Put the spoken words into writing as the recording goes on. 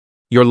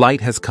Your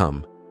light has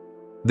come.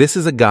 This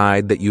is a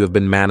guide that you have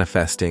been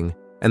manifesting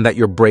and that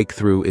your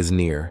breakthrough is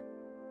near.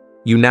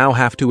 You now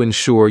have to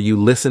ensure you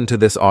listen to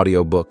this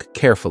audiobook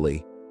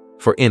carefully,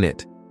 for in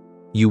it,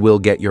 you will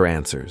get your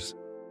answers.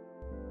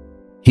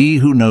 He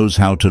who knows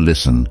how to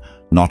listen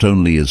not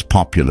only is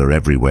popular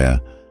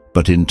everywhere,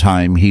 but in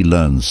time he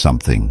learns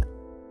something.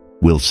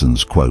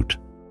 Wilson's quote.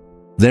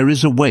 There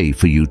is a way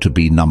for you to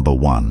be number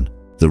one.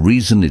 The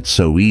reason it's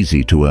so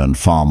easy to earn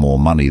far more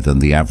money than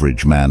the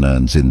average man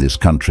earns in this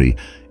country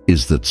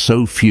is that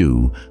so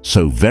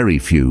very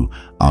few,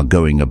 are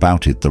going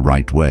about it the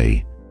right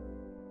way.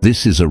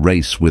 This is a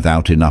race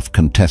without enough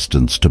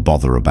contestants to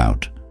bother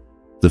about.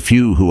 The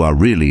few who are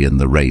really in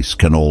the race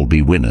can all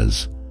be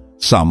winners.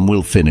 Some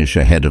will finish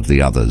ahead of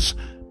the others,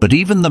 but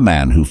even the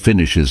man who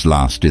finishes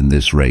last in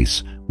this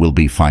race will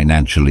be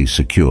financially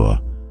secure.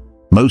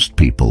 Most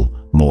people,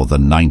 more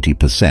than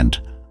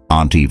 90%,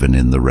 aren't even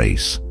in the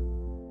race.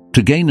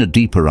 To gain a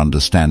deeper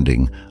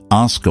understanding,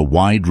 ask a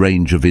wide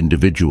range of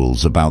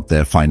individuals about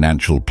their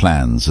financial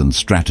plans and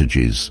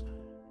strategies.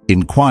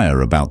 Inquire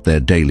about their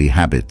daily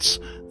habits,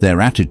 their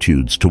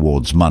attitudes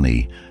towards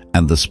money,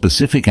 and the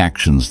specific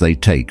actions they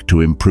take to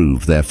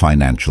improve their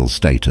financial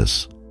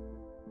status.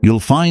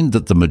 You'll find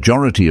that the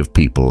majority of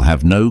people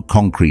have no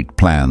concrete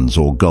plans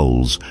or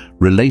goals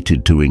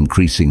related to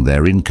increasing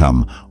their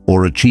income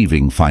or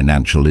achieving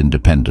financial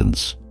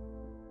independence.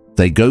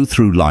 They go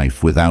through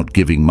life without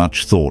giving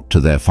much thought to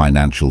their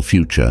financial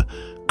future,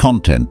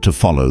 content to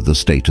follow the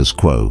status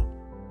quo.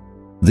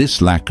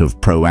 This lack of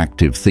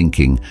proactive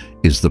thinking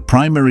is the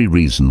primary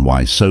reason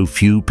why so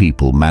few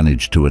people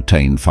manage to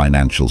attain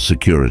financial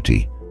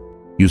security.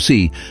 You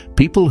see,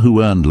 people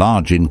who earn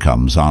large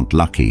incomes aren't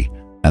lucky,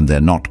 and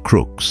they're not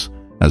crooks,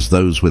 as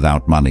those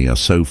without money are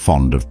so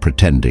fond of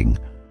pretending.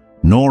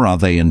 Nor are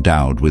they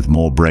endowed with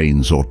more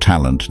brains or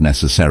talent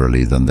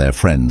necessarily than their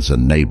friends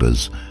and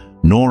neighbors,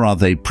 nor are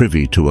they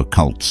privy to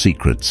occult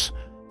secrets,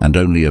 and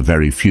only a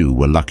very few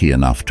were lucky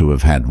enough to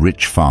have had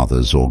rich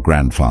fathers or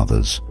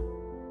grandfathers.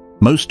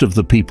 Most of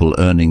the people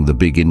earning the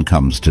big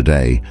incomes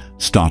today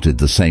started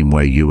the same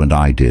way you and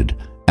I did,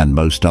 and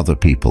most other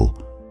people.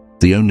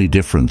 The only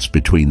difference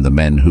between the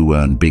men who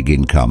earn big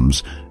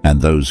incomes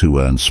and those who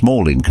earn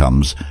small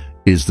incomes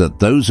is that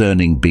those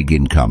earning big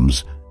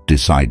incomes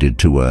decided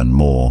to earn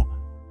more.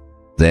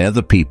 They're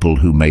the people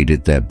who made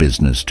it their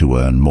business to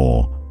earn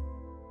more.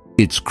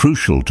 It's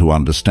crucial to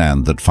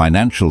understand that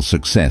financial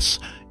success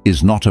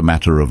is not a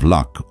matter of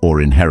luck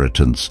or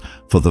inheritance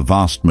for the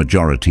vast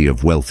majority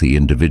of wealthy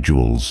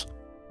individuals.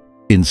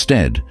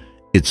 Instead,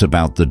 it's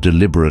about the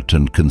deliberate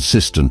and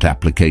consistent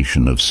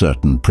application of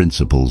certain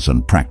principles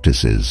and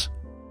practices.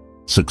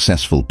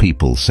 Successful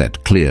people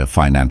set clear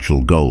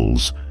financial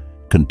goals,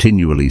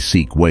 continually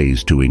seek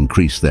ways to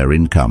increase their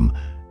income,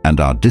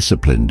 and are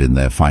disciplined in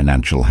their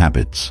financial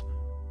habits.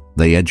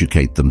 They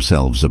educate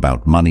themselves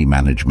about money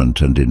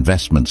management and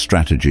investment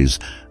strategies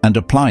and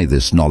apply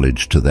this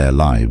knowledge to their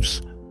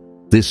lives.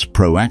 This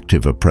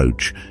proactive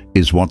approach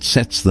is what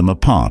sets them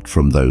apart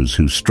from those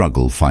who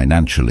struggle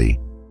financially.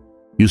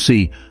 You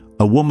see,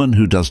 a woman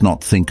who does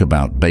not think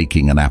about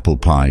baking an apple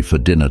pie for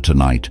dinner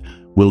tonight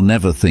will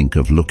never think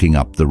of looking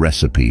up the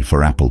recipe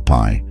for apple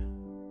pie.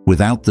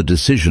 Without the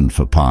decision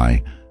for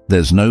pie,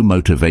 there's no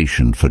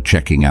motivation for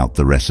checking out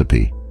the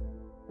recipe.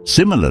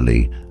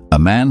 Similarly, a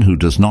man who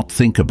does not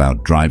think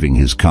about driving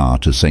his car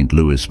to St.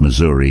 Louis,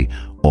 Missouri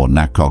or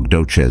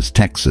Nacogdoches,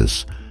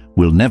 Texas,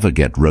 will never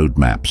get road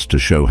maps to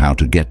show how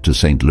to get to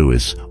St.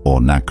 Louis or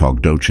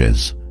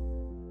Nacogdoches.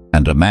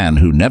 And a man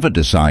who never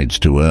decides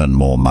to earn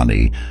more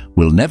money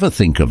will never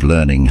think of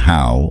learning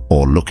how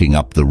or looking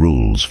up the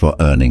rules for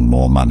earning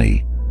more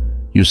money.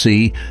 You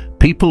see,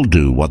 people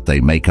do what they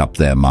make up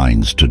their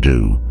minds to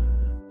do.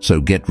 So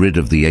get rid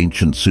of the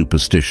ancient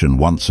superstition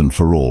once and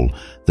for all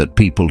that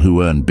people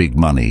who earn big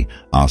money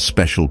are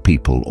special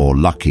people or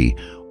lucky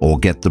or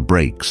get the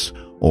breaks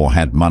or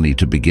had money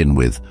to begin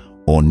with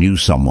or knew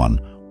someone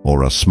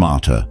or are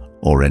smarter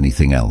or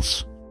anything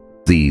else.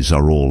 These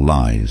are all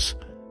lies.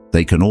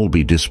 They can all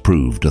be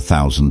disproved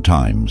 1,000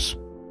 times.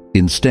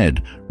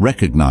 Instead,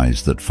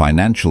 recognize that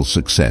financial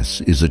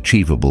success is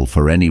achievable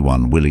for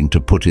anyone willing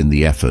to put in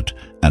the effort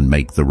and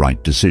make the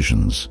right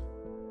decisions.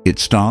 It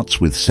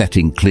starts with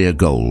setting clear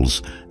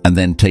goals and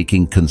then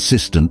taking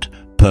consistent,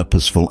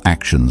 purposeful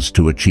actions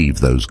to achieve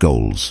those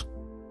goals.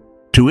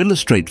 To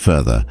illustrate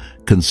further,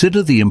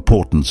 consider the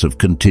importance of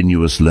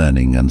continuous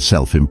learning and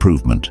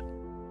self-improvement.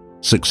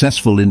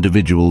 Successful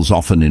individuals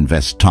often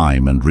invest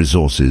time and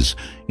resources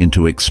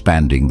into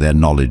expanding their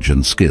knowledge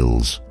and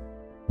skills.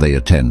 They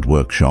attend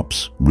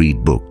workshops,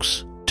 read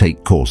books,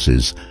 take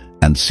courses,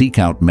 and seek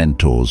out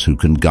mentors who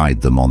can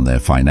guide them on their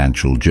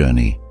financial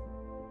journey.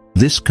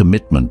 This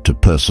commitment to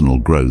personal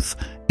growth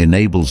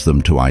enables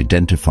them to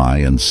identify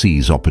and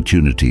seize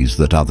opportunities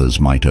that others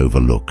might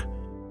overlook.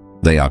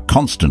 They are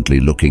constantly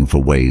looking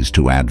for ways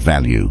to add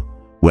value,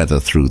 whether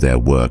through their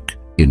work,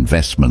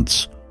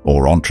 investments,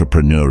 or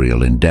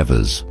entrepreneurial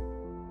endeavors.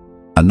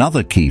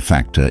 Another key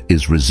factor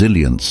is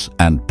resilience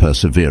and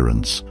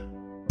perseverance.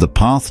 The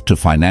path to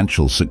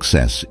financial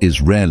success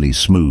is rarely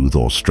smooth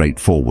or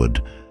straightforward.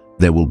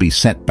 There will be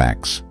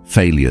setbacks,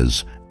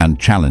 failures, and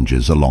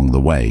challenges along the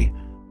way.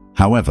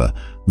 However,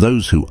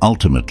 those who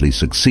ultimately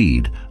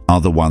succeed are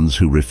the ones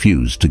who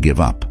refuse to give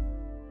up.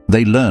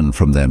 They learn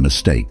from their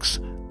mistakes,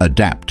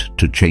 adapt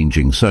to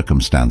changing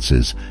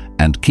circumstances,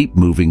 and keep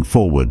moving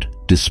forward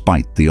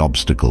despite the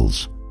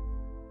obstacles.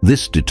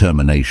 This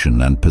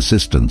determination and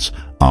persistence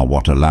are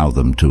what allow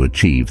them to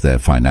achieve their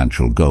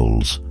financial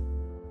goals.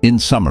 In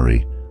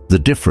summary, the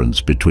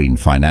difference between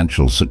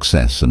financial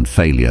success and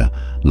failure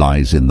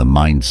lies in the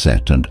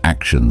mindset and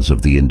actions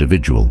of the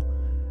individual.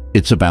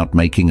 It's about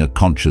making a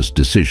conscious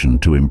decision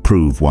to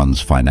improve one's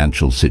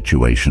financial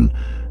situation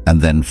and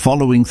then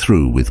following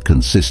through with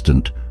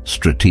consistent,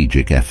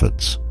 strategic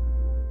efforts.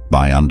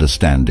 By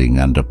understanding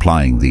and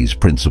applying these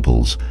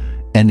principles,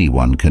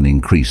 anyone can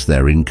increase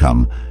their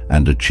income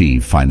and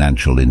achieve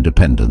financial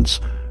independence,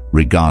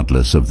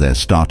 regardless of their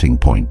starting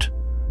point.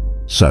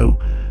 So,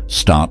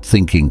 start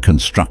thinking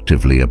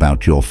constructively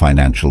about your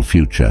financial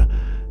future,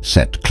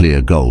 set clear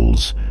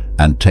goals,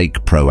 and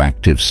take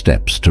proactive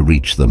steps to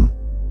reach them.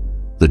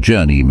 The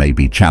journey may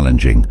be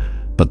challenging,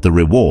 but the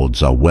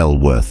rewards are well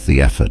worth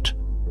the effort.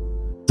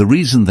 The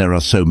reason there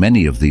are so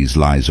many of these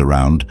lies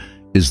around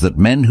is that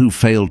men who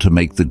fail to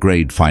make the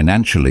grade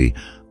financially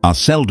are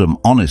seldom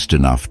honest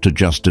enough to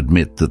just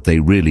admit that they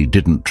really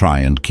didn't try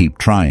and keep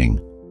trying.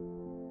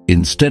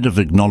 Instead of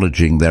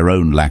acknowledging their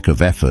own lack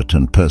of effort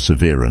and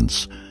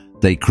perseverance,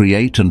 they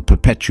create and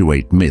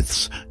perpetuate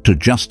myths to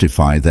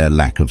justify their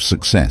lack of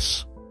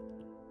success.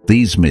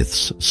 These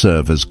myths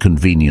serve as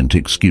convenient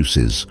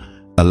excuses,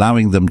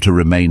 allowing them to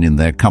remain in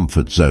their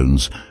comfort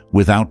zones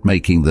without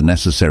making the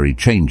necessary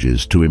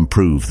changes to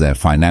improve their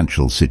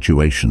financial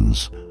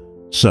situations.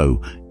 So,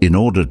 in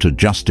order to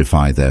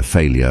justify their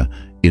failure,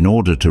 in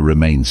order to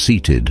remain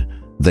seated,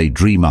 they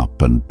dream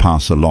up and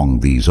pass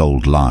along these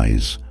old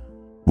lies.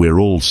 We're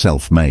all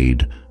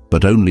self-made,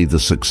 but only the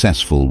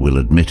successful will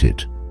admit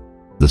it.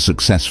 The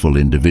successful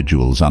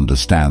individuals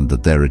understand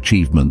that their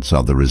achievements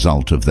are the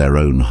result of their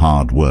own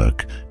hard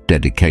work,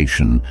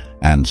 dedication,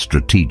 and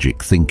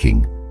strategic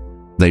thinking.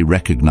 They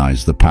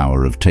recognize the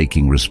power of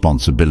taking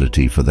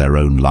responsibility for their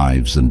own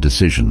lives and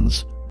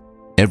decisions.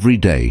 Every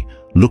day,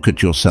 look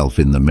at yourself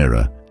in the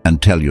mirror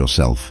and tell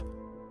yourself,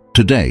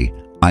 "Today,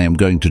 I am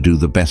going to do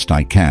the best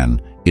I can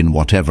in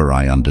whatever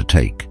I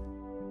undertake."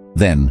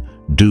 Then,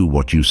 do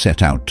what you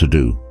set out to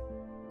do.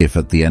 If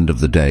at the end of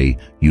the day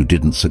you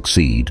didn't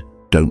succeed,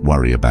 don't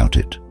worry about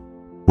it.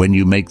 When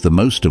you make the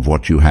most of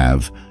what you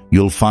have,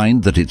 you'll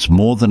find that it's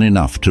more than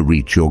enough to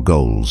reach your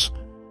goals.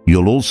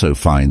 You'll also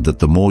find that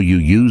the more you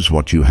use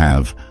what you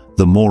have,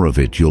 the more of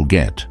it you'll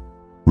get.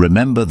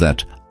 Remember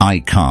that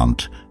 "I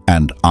can't"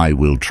 and "I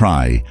will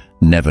try"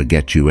 never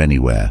get you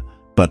anywhere,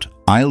 but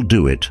 "I'll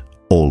do it"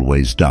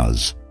 always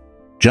does.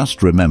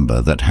 Just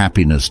remember that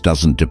happiness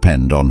doesn't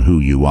depend on who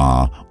you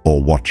are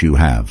or what you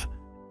have.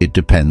 It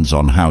depends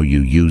on how you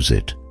use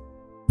it.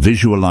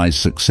 Visualize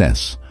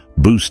success,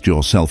 boost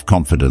your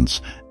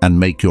self-confidence, and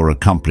make your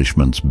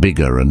accomplishments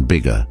bigger and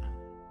bigger.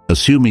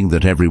 Assuming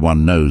that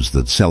everyone knows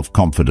that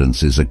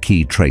self-confidence is a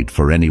key trait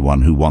for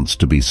anyone who wants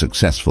to be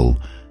successful,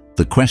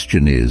 the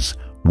question is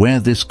where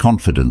this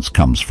confidence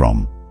comes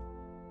from.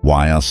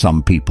 Why are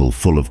some people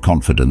full of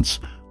confidence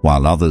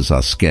while others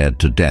are scared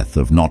to death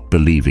of not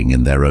believing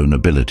in their own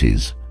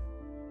abilities?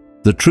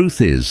 The truth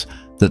is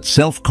that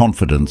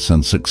self-confidence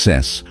and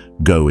success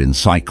go in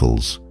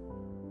cycles.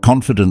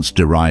 Confidence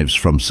derives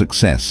from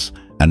success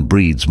and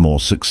breeds more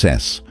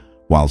success,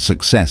 while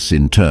success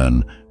in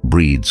turn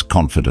breeds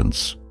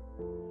confidence.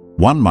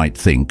 One might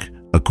think,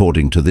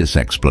 according to this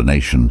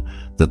explanation,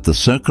 that the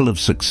circle of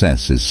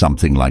success is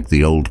something like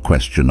the old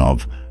question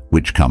of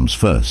which comes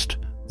first,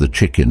 the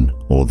chicken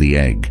or the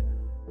egg?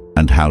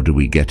 And how do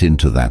we get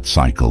into that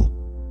cycle?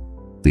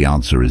 The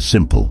answer is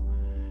simple.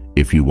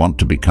 If you want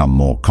to become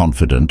more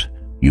confident,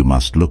 you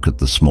must look at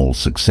the small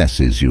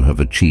successes you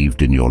have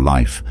achieved in your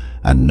life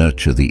and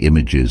nurture the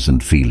images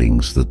and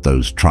feelings that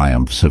those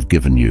triumphs have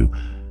given you.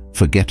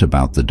 Forget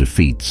about the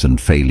defeats and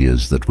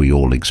failures that we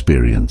all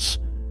experience.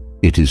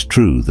 It is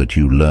true that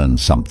you learn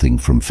something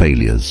from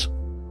failures.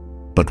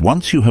 But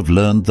once you have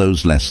learned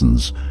those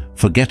lessons,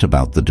 forget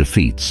about the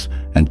defeats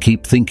and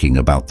keep thinking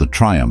about the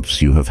triumphs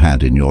you have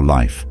had in your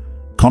life,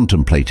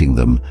 contemplating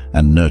them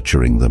and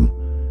nurturing them.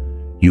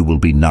 You will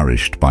be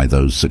nourished by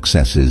those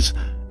successes,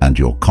 and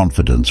your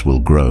confidence will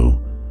grow,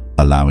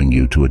 allowing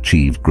you to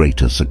achieve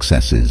greater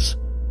successes.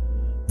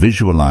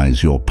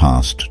 Visualize your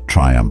past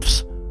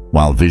triumphs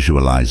while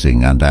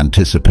visualizing and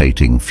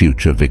anticipating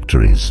future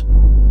victories.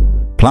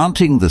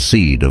 Planting the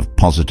seed of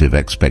positive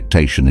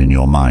expectation in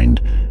your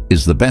mind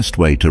is the best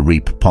way to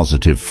reap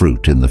positive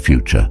fruit in the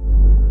future.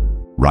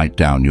 Write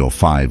down your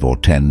 5 or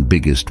 10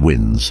 biggest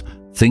wins,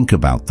 think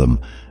about them,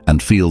 and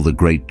feel the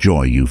great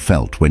joy you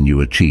felt when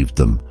you achieved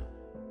them.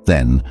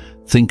 Then,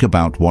 think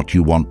about what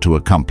you want to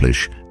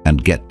accomplish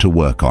and get to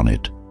work on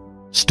it.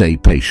 Stay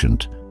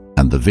patient,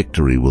 and the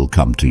victory will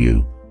come to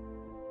you.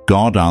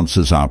 God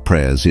answers our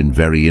prayers in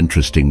very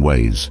interesting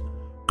ways.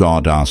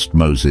 God asked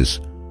Moses,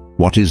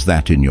 "What is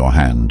that in your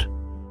hand?"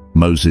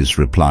 Moses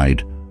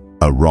replied,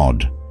 "A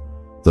rod."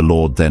 The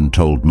Lord then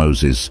told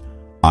Moses,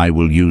 "I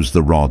will use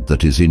the rod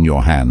that is in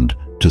your hand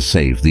to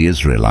save the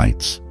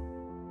Israelites."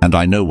 And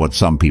I know what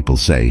some people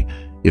say: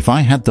 if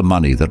I had the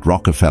money that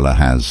Rockefeller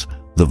has,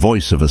 the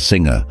voice of a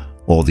singer,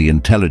 or the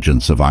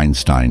intelligence of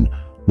Einstein,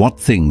 what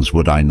things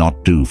would I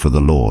not do for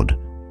the Lord?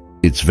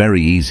 It's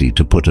very easy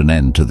to put an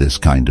end to this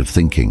kind of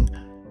thinking.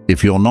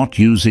 If you're not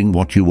using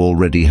what you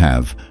already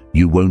have,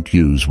 you won't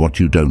use what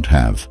you don't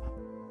have.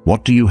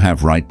 What do you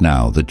have right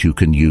now that you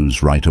can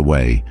use right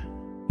away?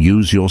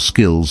 Use your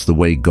skills the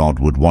way God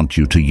would want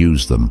you to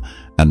use them,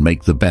 and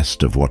make the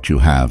best of what you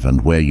have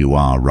and where you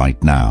are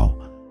right now.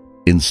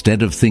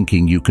 Instead of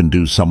thinking you can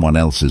do someone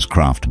else's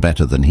craft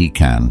better than he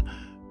can,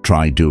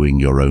 try doing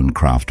your own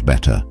craft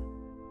better.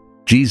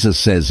 Jesus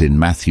says in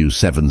Matthew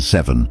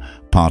 7:7,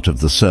 part of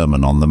the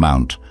Sermon on the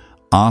Mount,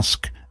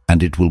 "Ask,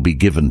 and it will be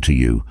given to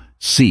you.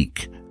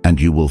 Seek, and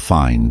you will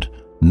find.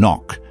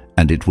 Knock,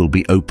 and it will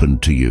be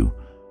opened to you."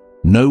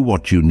 Know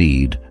what you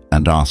need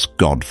and ask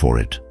God for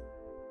it.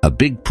 A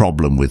big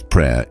problem with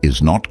prayer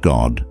is not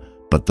God,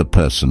 but the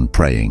person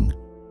praying.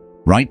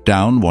 Write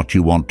down what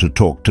you want to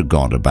talk to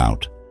God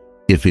about.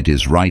 If it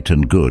is right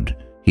and good,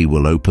 He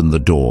will open the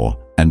door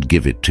and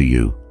give it to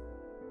you.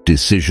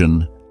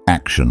 Decision,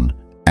 action,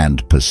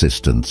 and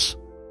persistence.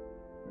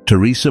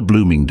 Teresa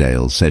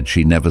Bloomingdale said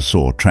she never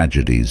saw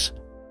tragedies.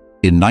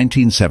 In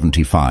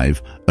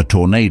 1975, a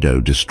tornado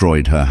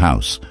destroyed her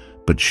house,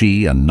 but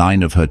she and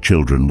 9 of her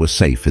children were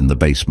safe in the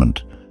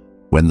basement.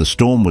 When the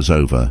storm was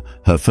over,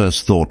 her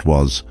first thought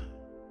was,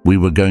 "We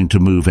were going to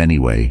move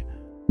anyway.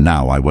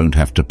 Now I won't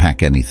have to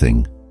pack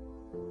anything."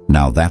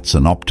 Now that's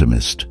an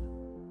optimist.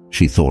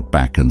 She thought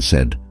back and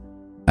said,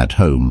 "At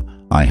home,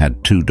 I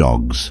had 2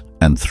 dogs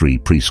and 3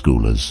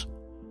 preschoolers.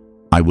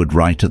 I would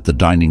write at the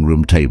dining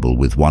room table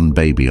with one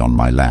baby on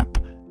my lap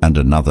and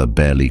another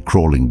barely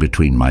crawling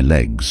between my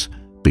legs,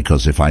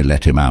 because if I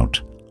let him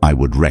out, I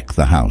would wreck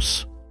the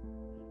house."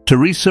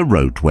 Teresa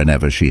wrote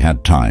whenever she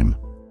had time.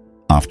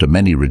 After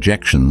many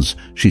rejections,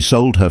 she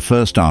sold her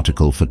first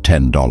article for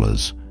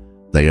 $10.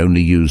 They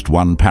only used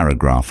 1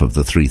 paragraph of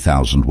the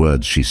 3,000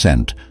 words she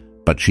sent,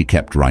 but she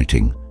kept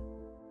writing.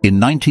 In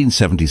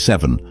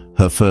 1977,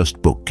 her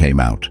first book came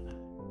out.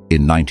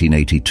 In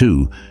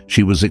 1982,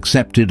 she was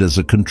accepted as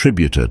a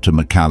contributor to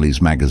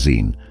Macaulay's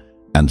magazine,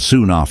 and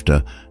soon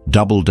after,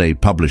 Doubleday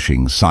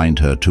Publishing signed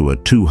her to a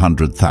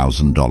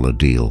 $200,000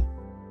 deal.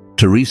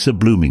 Teresa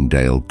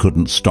Bloomingdale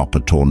couldn't stop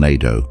a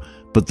tornado,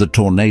 but the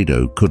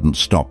tornado couldn't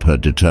stop her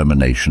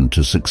determination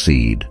to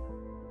succeed.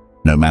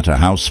 No matter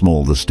how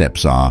small the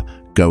steps are,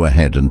 go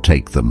ahead and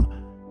take them.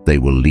 They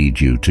will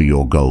lead you to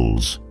your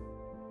goals.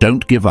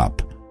 Don't give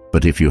up,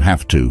 but if you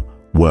have to,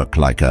 work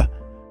like a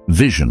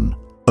vision,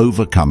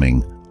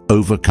 overcoming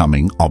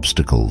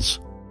obstacles.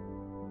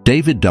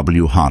 David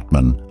W.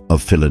 Hartman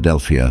of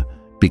Philadelphia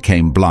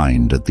became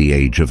blind at the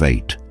age of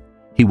 8.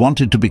 He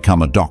wanted to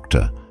become a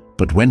doctor,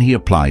 but when he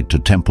applied to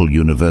Temple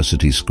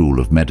University School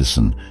of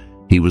Medicine,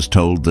 he was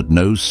told that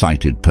no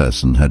sighted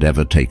person had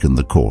ever taken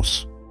the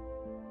course.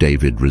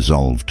 David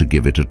resolved to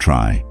give it a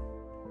try.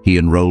 He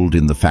enrolled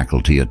in the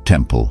faculty at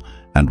Temple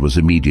and was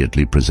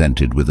immediately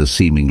presented with a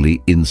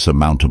seemingly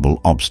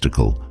insurmountable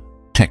obstacle: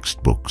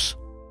 textbooks.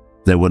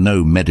 There were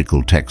no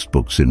medical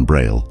textbooks in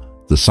Braille,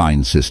 the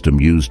sign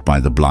system used by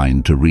the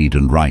blind to read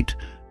and write,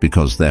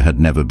 because there had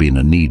never been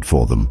a need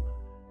for them.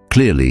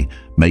 Clearly,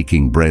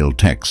 making Braille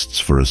texts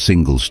for a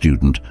single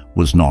student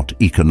was not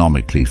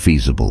economically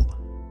feasible.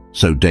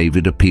 So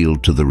David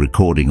appealed to the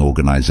Recording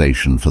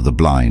Organization for the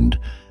Blind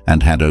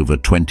and had over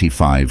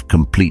 25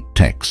 complete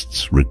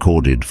texts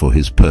recorded for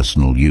his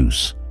personal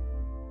use.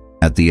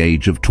 At the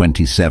age of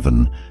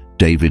 27,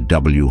 David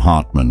W.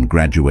 Hartman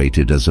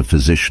graduated as a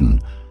physician,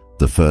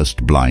 the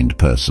first blind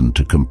person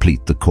to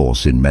complete the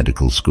course in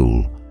medical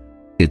school.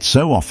 It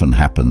so often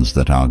happens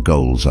that our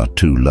goals are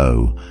too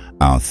low,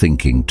 our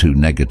thinking too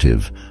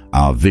negative,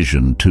 our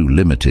vision too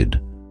limited.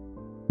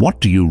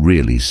 What do you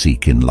really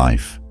seek in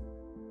life?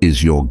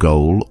 Is your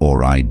goal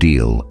or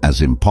ideal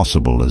as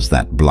impossible as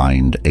that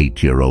blind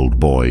 8-year-old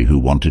boy who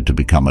wanted to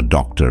become a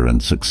doctor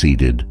and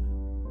succeeded?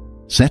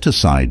 Set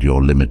aside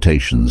your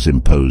limitations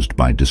imposed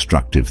by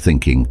destructive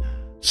thinking.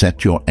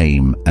 Set your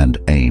aim and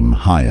aim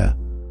higher.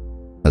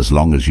 As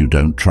long as you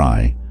don't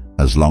try,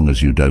 as long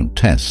as you don't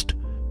test,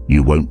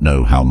 you won't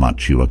know how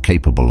much you are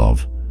capable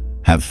of.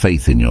 Have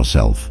faith in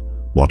yourself.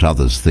 What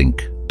others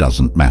think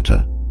doesn't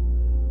matter.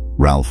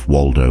 Ralph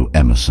Waldo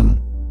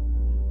Emerson.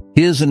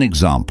 Here's an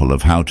example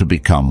of how to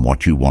become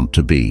what you want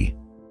to be.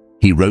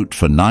 He wrote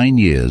for 9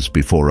 years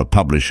before a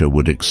publisher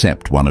would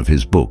accept one of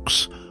his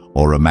books,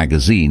 or a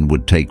magazine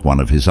would take one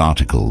of his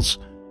articles.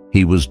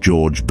 He was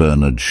George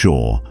Bernard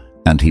Shaw,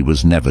 and he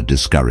was never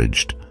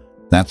discouraged.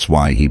 That's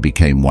why he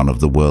became one of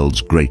the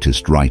world's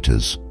greatest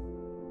writers.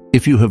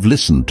 If you have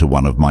listened to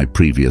one of my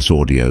previous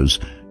audios,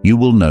 you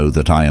will know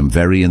that I am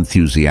very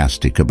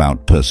enthusiastic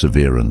about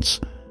perseverance.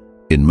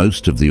 In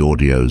most of the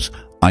audios,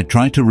 I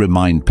try to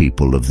remind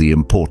people of the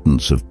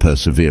importance of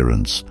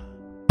perseverance.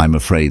 I'm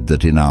afraid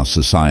that in our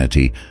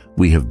society,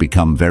 we have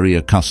become very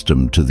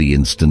accustomed to the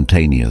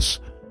instantaneous.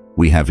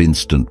 We have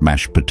instant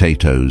mashed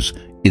potatoes,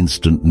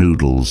 instant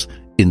noodles,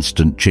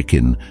 instant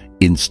chicken,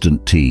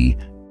 instant tea,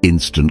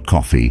 instant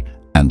coffee,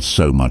 and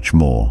so much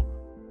more.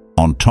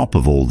 On top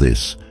of all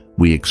this,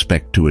 we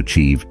expect to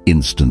achieve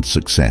instant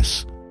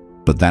success.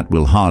 But that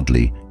will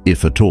hardly,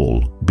 if at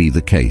all, be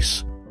the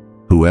case.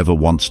 Whoever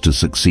wants to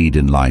succeed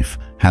in life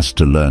has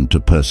to learn to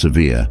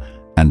persevere,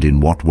 and in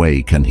what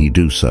way can he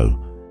do so?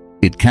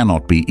 It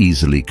cannot be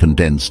easily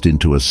condensed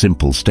into a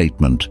simple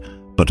statement,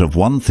 but of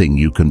one thing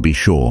you can be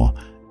sure,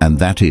 and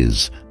that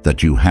is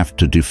that you have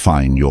to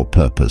define your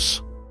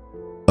purpose.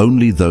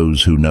 Only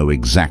those who know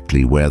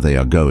exactly where they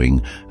are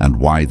going and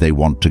why they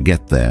want to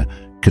get there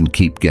can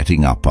keep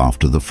getting up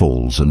after the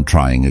falls and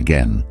trying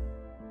again.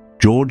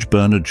 George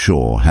Bernard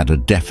Shaw had a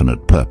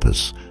definite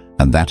purpose,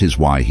 and that is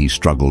why he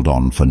struggled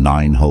on for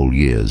 9 whole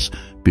years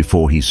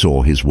before he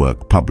saw his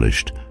work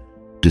published.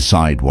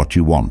 Decide what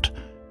you want.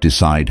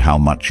 Decide how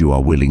much you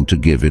are willing to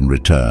give in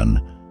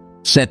return.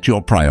 Set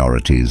your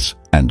priorities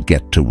and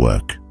get to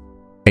work.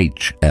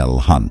 H.L.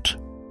 Hunt.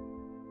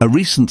 A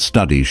recent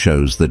study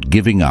shows that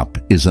giving up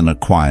is an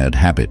acquired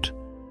habit.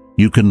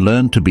 You can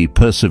learn to be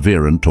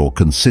perseverant or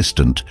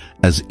consistent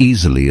as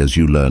easily as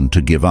you learn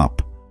to give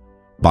up.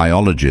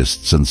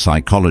 Biologists and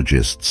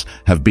psychologists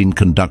have been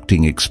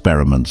conducting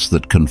experiments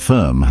that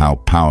confirm how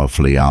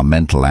powerfully our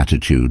mental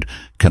attitude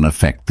can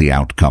affect the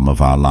outcome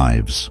of our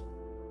lives.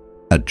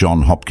 At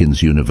Johns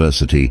Hopkins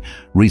University,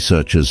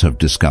 researchers have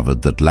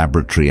discovered that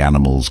laboratory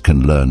animals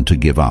can learn to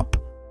give up.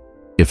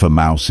 If a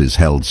mouse is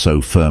held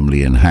so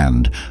firmly in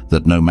hand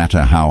that no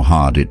matter how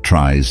hard it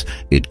tries,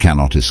 it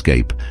cannot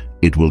escape,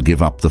 it will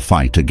give up the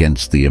fight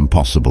against the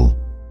impossible.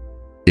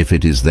 If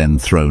it is then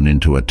thrown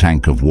into a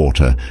tank of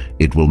water,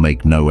 it will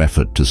make no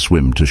effort to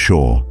swim to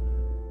shore.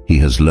 He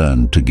has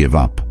learned to give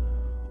up.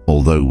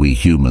 Although we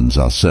humans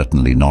are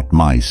certainly not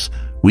mice,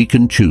 we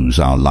can choose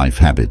our life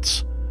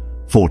habits.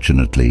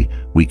 Fortunately,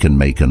 we can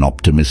make an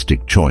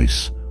optimistic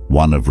choice,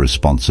 one of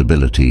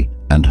responsibility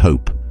and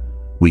hope.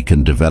 We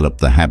can develop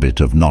the habit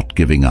of not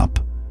giving up.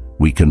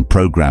 We can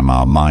program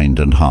our mind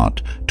and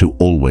heart to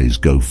always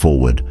go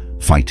forward,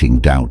 fighting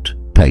doubt,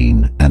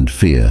 pain, and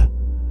fear.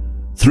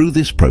 Through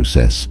this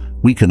process,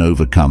 we can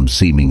overcome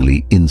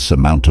seemingly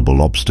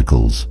insurmountable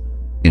obstacles.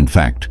 In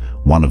fact,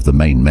 one of the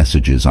main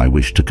messages I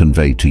wish to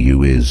convey to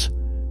you is,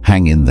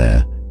 hang in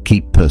there,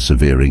 keep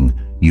persevering,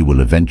 you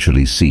will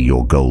eventually see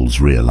your goals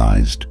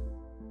realized.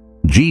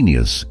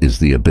 Genius is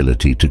the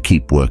ability to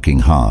keep working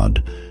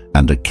hard,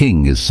 and a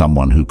king is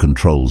someone who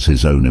controls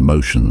his own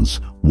emotions,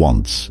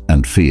 wants,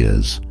 and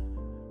fears.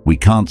 We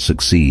can't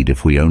succeed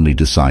if we only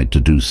decide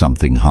to do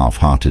something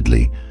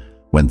half-heartedly.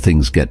 When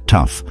things get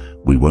tough,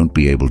 we won't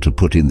be able to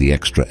put in the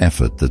extra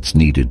effort that's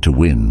needed to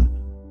win.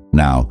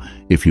 Now,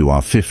 if you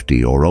are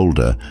 50 or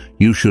older,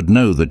 you should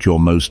know that your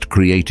most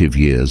creative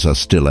years are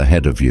still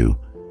ahead of you.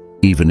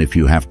 Even if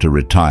you have to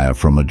retire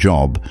from a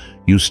job,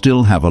 you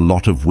still have a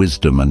lot of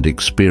wisdom and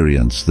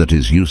experience that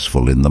is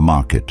useful in the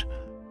market.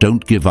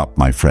 Don't give up,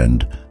 my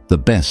friend. The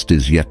best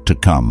is yet to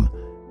come.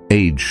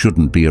 Age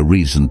shouldn't be a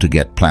reason to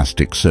get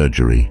plastic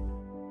surgery.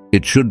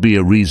 It should be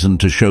a reason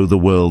to show the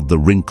world the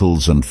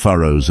wrinkles and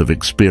furrows of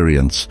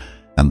experience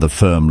and the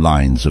firm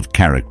lines of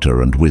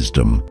character and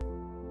wisdom.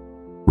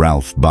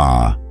 Ralph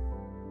Barr.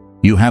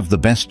 You have the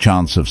best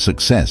chance of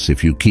success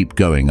if you keep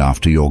going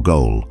after your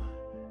goal.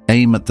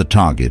 Aim at the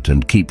target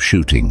and keep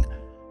shooting.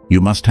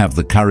 You must have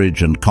the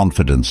courage and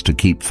confidence to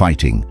keep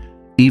fighting,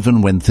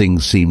 even when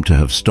things seem to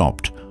have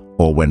stopped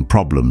or when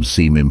problems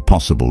seem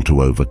impossible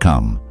to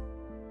overcome.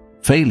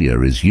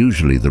 Failure is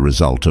usually the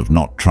result of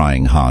not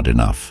trying hard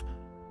enough.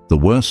 The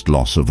worst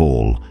loss of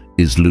all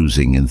is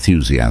losing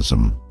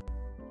enthusiasm.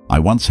 I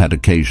once had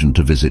occasion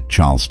to visit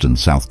Charleston,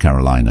 South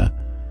Carolina.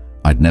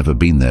 I'd never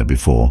been there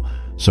before,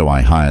 so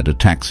I hired a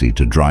taxi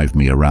to drive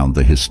me around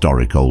the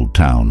historic old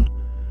town.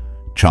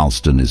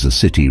 Charleston is a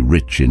city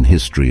rich in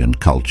history and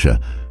culture,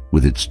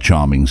 with its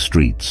charming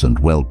streets and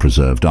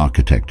well-preserved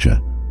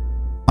architecture.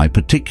 I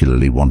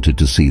particularly wanted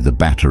to see the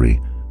Battery,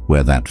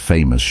 where that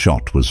famous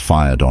shot was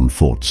fired on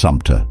Fort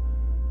Sumter.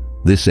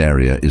 This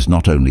area is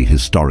not only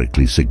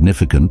historically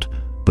significant,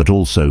 but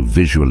also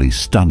visually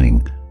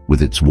stunning,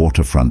 with its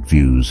waterfront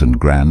views and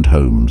grand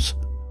homes.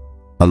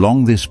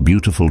 Along this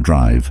beautiful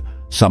drive,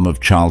 some of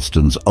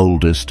Charleston's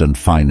oldest and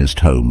finest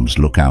homes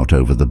look out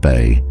over the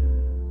bay.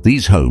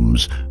 These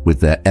homes, with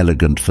their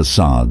elegant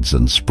facades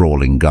and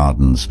sprawling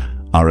gardens,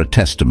 are a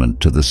testament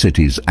to the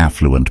city's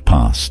affluent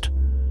past.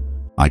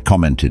 I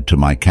commented to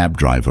my cab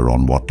driver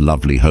on what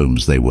lovely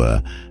homes they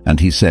were, and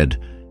he said,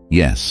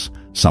 "Yes,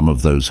 some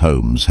of those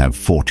homes have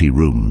 40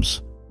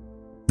 rooms."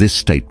 This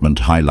statement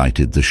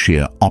highlighted the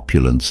sheer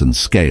opulence and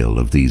scale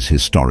of these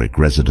historic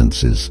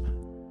residences.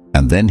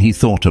 And then he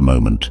thought a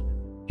moment.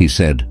 He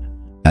said,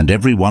 "And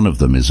every one of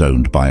them is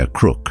owned by a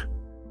crook."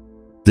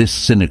 This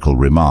cynical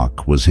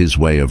remark was his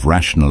way of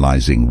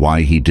rationalizing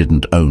why he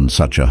didn't own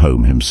such a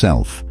home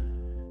himself.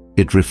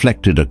 It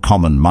reflected a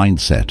common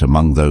mindset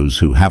among those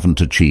who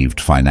haven't achieved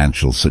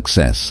financial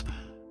success.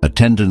 a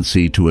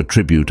tendency to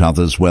attribute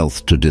others'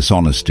 wealth to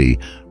dishonesty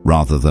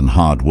rather than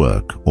hard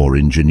work or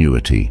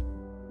ingenuity.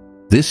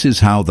 This is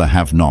how the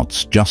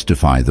have-nots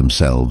justify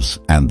themselves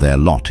and their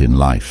lot in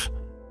life.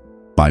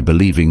 By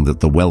believing that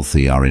the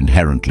wealthy are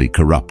inherently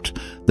corrupt,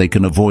 they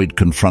can avoid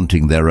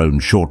confronting their own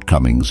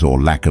shortcomings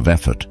or lack of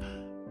effort.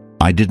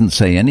 I didn't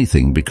say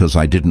anything because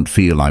I didn't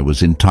feel I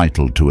was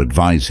entitled to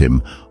advise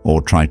him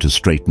or try to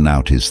straighten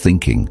out his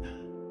thinking.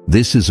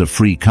 This is a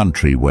free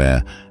country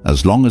where,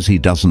 as long as he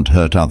doesn't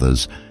hurt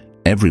others,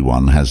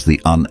 everyone has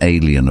the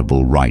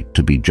unalienable right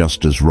to be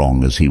just as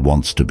wrong as he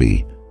wants to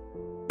be.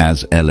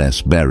 As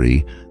L.S.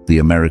 Berry, the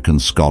American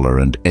scholar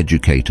and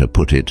educator,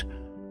 put it,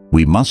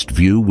 "We must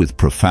view with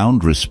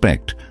profound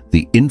respect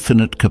the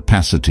infinite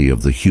capacity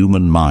of the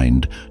human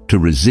mind to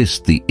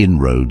resist the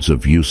inroads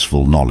of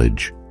useful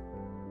knowledge."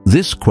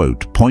 This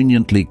quote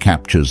poignantly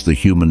captures the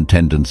human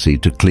tendency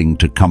to cling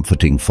to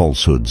comforting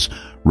falsehoods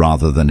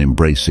rather than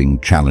embracing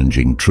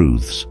challenging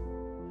truths.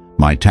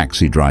 My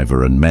taxi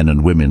driver and men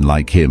and women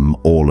like him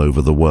all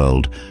over the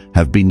world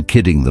have been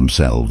kidding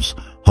themselves,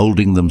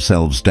 holding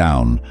themselves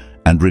down,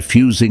 and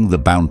refusing the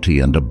bounty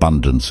and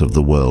abundance of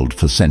the world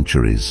for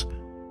centuries.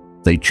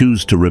 They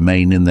choose to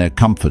remain in their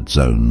comfort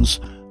zones,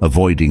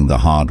 avoiding the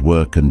hard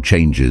work and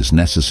changes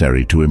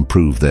necessary to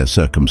improve their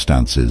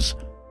circumstances.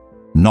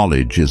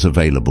 Knowledge is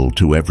available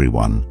to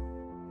everyone.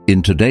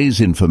 In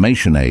today's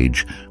information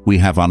age, we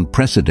have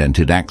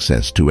unprecedented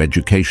access to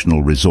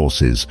educational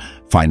resources,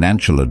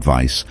 financial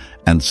advice,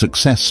 and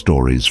success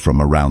stories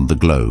from around the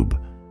globe.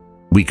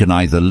 We can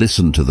either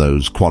listen to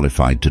those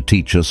qualified to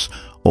teach us,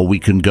 or we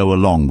can go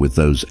along with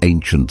those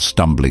ancient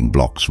stumbling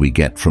blocks we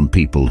get from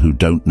people who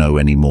don't know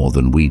any more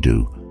than we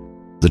do.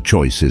 The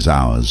choice is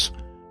ours,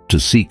 to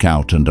seek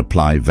out and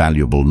apply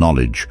valuable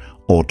knowledge,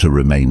 or to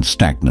remain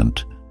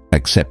stagnant,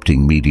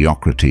 accepting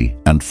mediocrity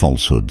and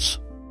falsehoods.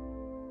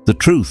 The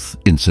truth,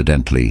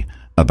 incidentally,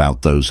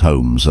 about those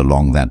homes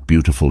along that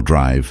beautiful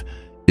drive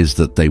is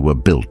that they were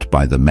built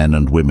by the men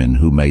and women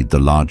who made the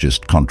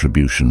largest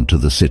contribution to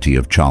the city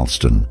of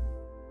Charleston.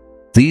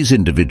 These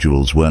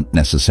individuals weren't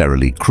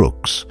necessarily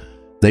crooks.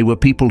 They were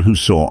people who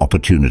saw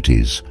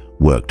opportunities,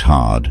 worked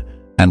hard,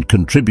 and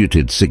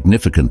contributed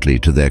significantly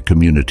to their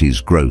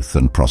community's growth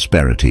and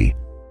prosperity.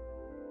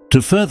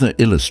 To further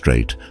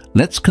illustrate,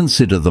 let's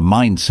consider the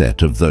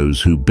mindset of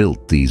those who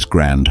built these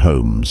grand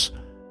homes.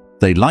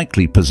 They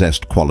likely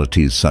possessed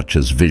qualities such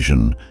as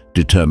vision,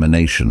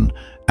 determination,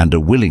 and a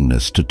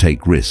willingness to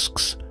take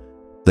risks.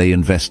 They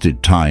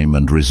invested time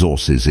and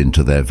resources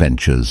into their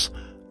ventures,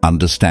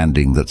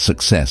 understanding that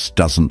success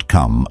doesn't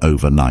come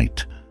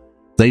overnight.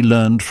 They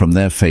learned from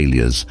their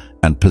failures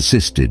and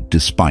persisted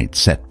despite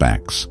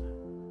setbacks.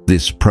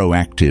 This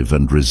proactive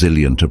and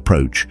resilient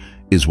approach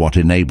is what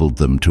enabled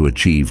them to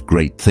achieve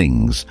great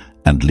things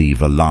and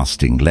leave a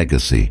lasting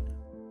legacy.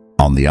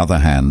 On the other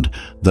hand,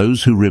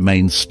 those who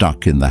remain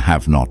stuck in the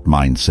have-not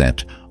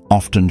mindset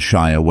often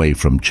shy away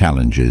from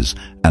challenges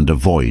and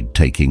avoid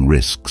taking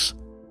risks.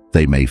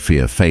 They may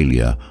fear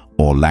failure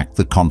or lack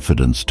the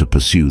confidence to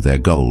pursue their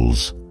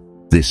goals.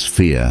 This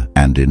fear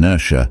and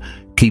inertia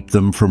keep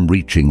them from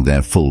reaching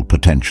their full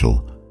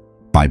potential.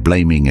 By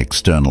blaming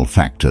external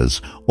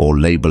factors or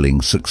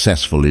labeling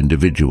successful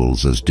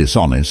individuals as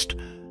dishonest,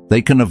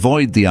 they can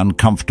avoid the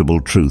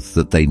uncomfortable truth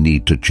that they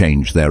need to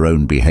change their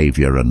own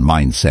behavior and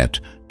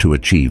mindset to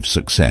achieve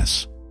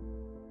success.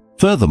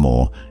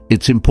 Furthermore,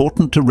 it's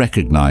important to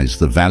recognize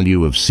the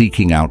value of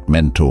seeking out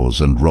mentors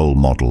and role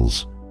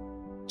models.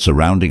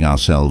 Surrounding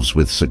ourselves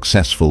with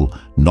successful,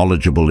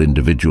 knowledgeable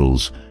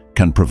individuals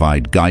can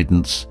provide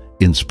guidance,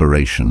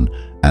 inspiration,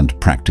 and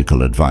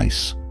practical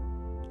advice.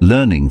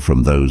 Learning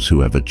from those who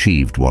have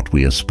achieved what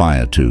we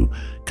aspire to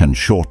can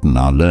shorten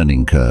our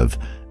learning curve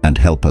and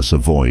help us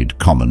avoid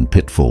common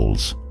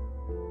pitfalls.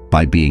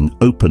 By being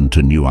open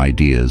to new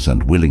ideas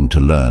and willing to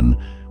learn,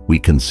 we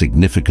can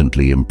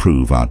significantly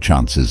improve our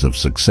chances of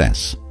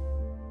success.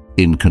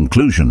 In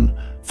conclusion,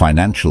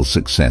 financial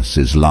success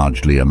is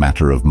largely a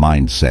matter of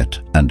mindset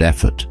and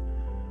effort.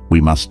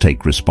 We must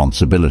take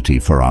responsibility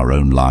for our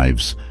own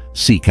lives,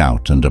 seek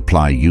out and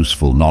apply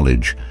useful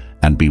knowledge,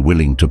 and be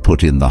willing to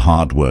put in the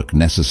hard work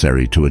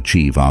necessary to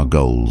achieve our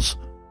goals.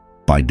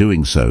 By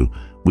doing so,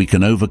 we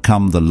can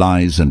overcome the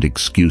lies and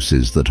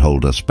excuses that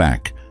hold us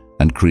back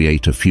and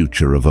create a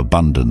future of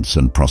abundance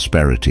and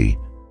prosperity.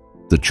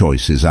 The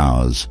choice is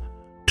ours,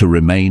 to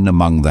remain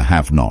among the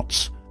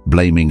have-nots,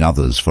 blaming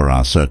others for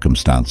our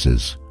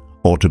circumstances,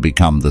 or to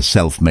become the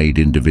self-made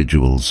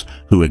individuals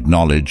who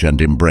acknowledge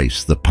and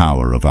embrace the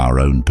power of our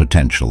own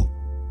potential.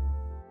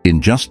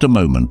 In just a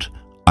moment,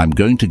 I'm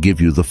going to give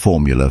you the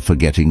formula for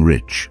getting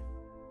rich.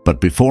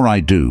 But before I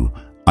do,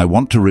 I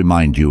want to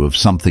remind you of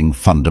something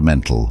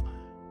fundamental.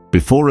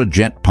 Before a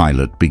jet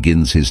pilot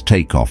begins his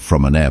takeoff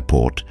from an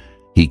airport,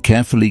 he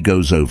carefully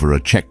goes over a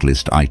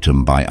checklist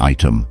item by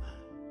item.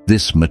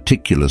 This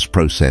meticulous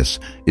process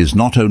is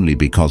not only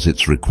because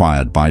it's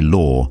required by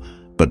law,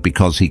 but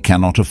because he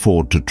cannot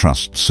afford to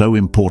trust so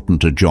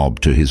important a job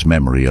to his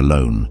memory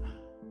alone.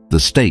 The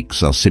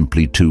stakes are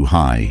simply too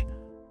high.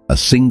 A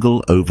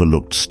single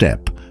overlooked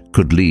step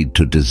could lead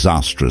to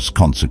disastrous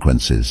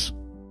consequences.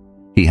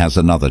 He has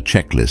another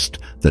checklist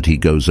that he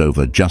goes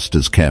over just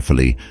as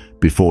carefully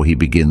before he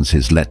begins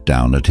his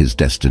letdown at his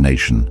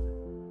destination.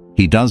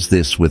 He does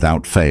this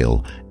without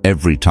fail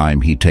every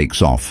time he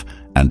takes off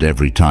and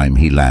every time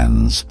he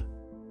lands.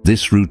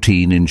 This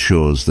routine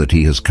ensures that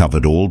he has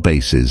covered all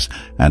bases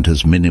and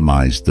has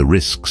minimized the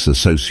risks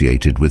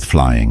associated with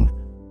flying.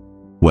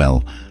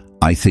 Well,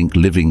 I think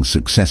living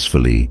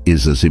successfully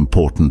is as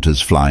important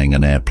as flying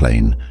an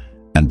airplane,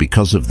 and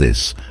because of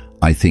this,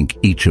 I think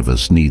each of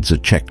us needs a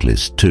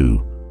checklist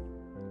too.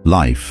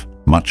 Life,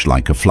 much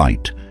like a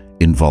flight,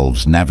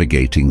 involves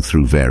navigating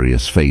through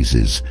various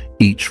phases,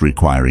 each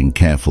requiring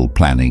careful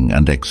planning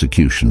and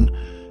execution,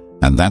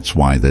 and that's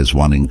why there's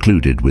one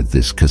included with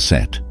this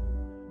cassette.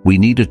 We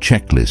need a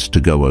checklist to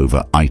go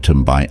over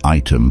item by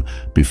item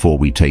before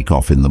we take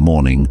off in the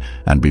morning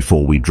and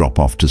before we drop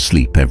off to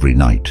sleep every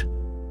night.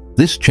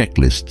 This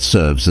checklist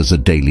serves as a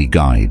daily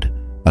guide,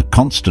 a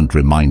constant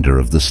reminder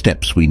of the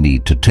steps we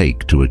need to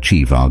take to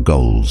achieve our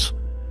goals.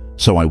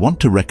 So I want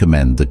to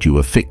recommend that you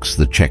affix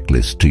the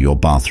checklist to your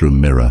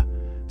bathroom mirror,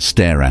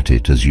 stare at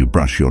it as you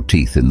brush your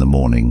teeth in the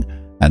morning,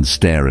 and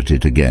stare at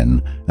it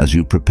again as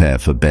you prepare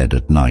for bed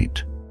at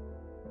night.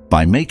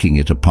 By making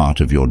it a part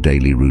of your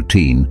daily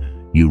routine,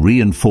 you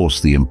reinforce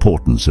the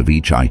importance of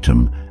each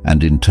item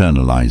and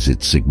internalize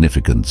its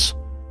significance.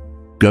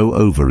 Go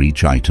over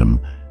each item,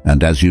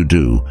 and as you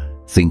do,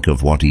 think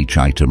of what each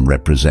item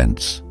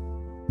represents.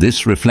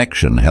 This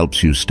reflection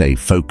helps you stay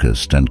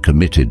focused and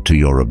committed to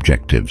your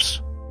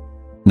objectives.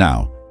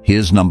 Now,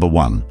 here's number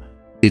 1.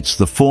 It's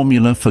the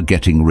formula for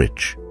getting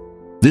rich.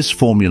 This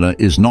formula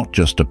is not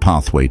just a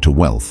pathway to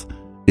wealth.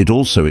 It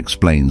also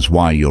explains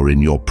why you're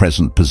in your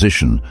present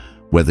position,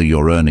 whether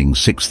you're earning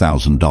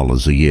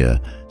 $6,000 a year,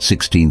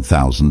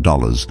 $16,000,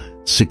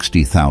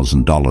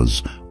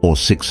 $60,000, or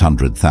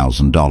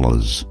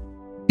 $600,000.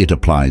 It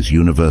applies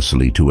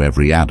universally to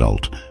every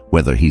adult,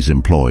 whether he's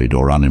employed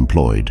or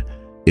unemployed.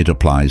 It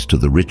applies to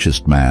the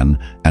richest man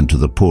and to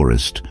the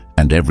poorest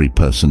and every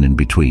person in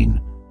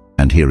between.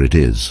 And here it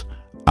is.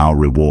 Our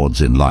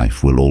rewards in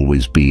life will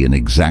always be in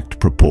exact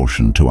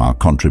proportion to our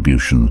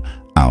contribution,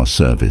 our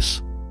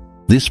service.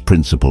 This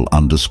principle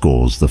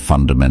underscores the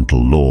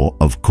fundamental law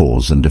of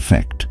cause and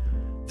effect.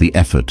 The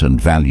effort and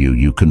value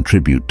you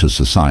contribute to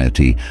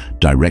society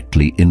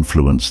directly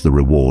influence the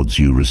rewards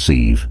you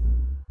receive.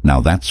 Now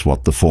that's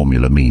what the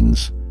formula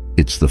means.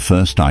 It's the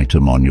first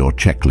item on your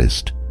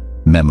checklist.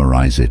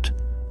 Memorize it.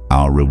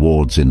 Our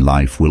rewards in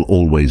life will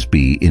always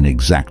be in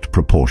exact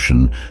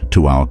proportion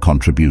to our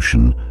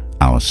contribution,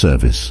 our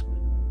service.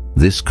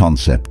 This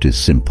concept is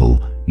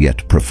simple,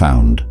 yet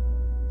profound.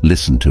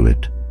 Listen to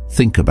it,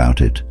 think about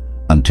it,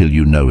 until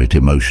you know it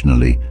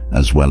emotionally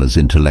as well as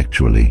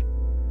intellectually.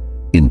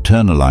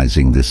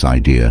 Internalizing this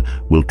idea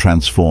will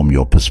transform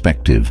your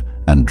perspective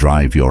and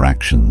drive your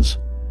actions.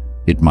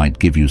 It might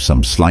give you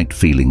some slight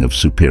feeling of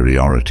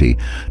superiority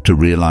to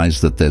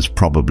realize that there's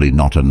probably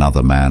not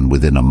another man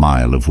within a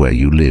mile of where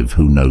you live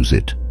who knows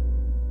it.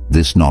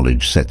 This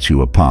knowledge sets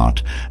you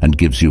apart and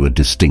gives you a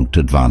distinct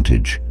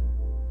advantage.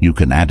 You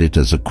can add it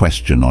as a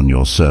question on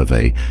your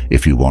survey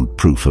if you want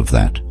proof of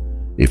that.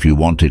 If you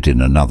want it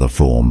in another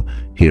form,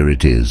 here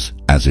it is,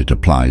 as it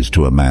applies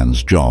to a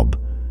man's job.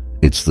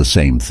 It's the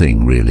same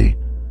thing, really.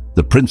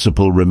 The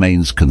principle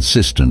remains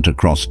consistent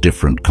across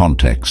different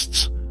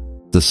contexts.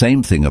 The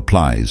same thing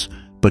applies,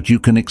 but you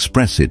can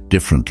express it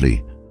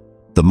differently.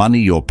 The money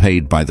you're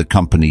paid by the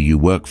company you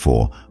work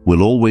for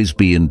will always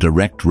be in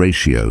direct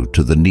ratio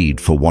to the need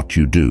for what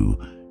you do,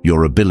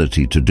 your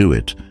ability to do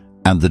it,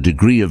 and the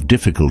degree of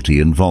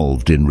difficulty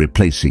involved in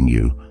replacing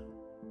you.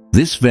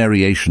 This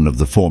variation of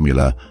the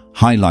formula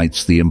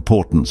highlights the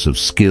importance of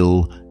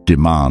skill,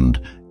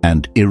 demand,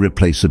 and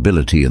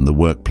irreplaceability in the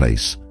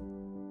workplace.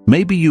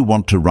 Maybe you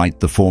want to write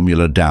the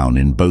formula down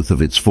in both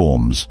of its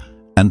forms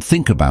and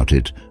think about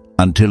it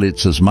until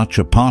it's as much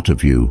a part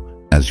of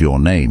you as your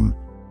name.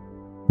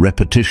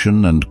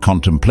 Repetition and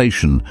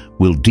contemplation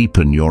will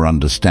deepen your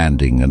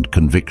understanding and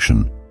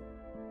conviction.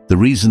 The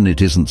reason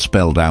it isn't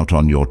spelled out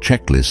on your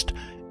checklist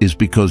is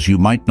because you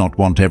might not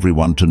want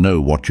everyone to know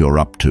what you're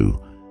up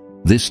to.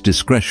 This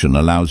discretion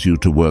allows you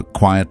to work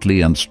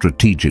quietly and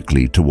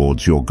strategically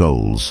towards your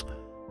goals.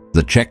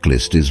 The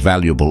checklist is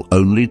valuable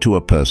only to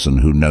a person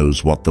who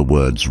knows what the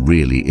words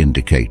really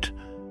indicate.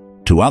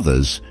 To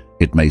others,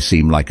 it may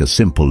seem like a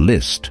simple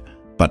list,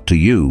 but to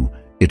you,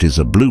 it is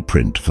a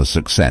blueprint for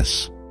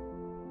success.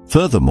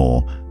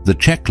 Furthermore, the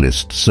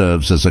checklist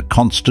serves as a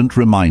constant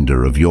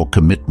reminder of your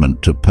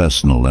commitment to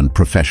personal and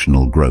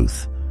professional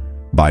growth.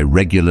 By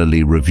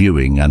regularly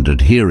reviewing and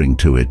adhering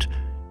to it,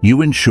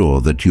 you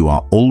ensure that you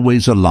are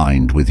always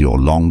aligned with your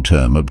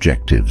long-term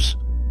objectives.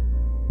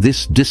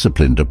 This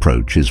disciplined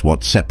approach is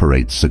what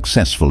separates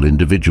successful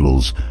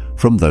individuals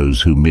from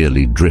those who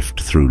merely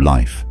drift through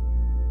life.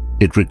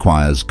 It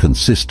requires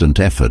consistent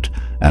effort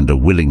and a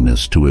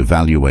willingness to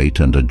evaluate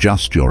and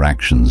adjust your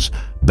actions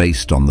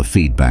based on the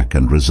feedback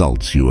and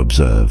results you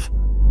observe.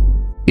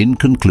 In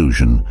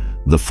conclusion,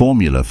 the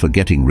formula for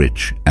getting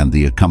rich and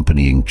the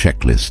accompanying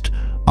checklist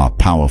are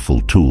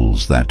powerful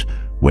tools that,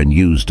 when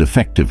used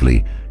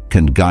effectively,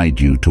 can guide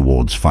you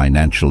towards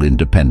financial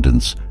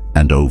independence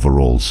and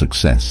overall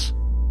success.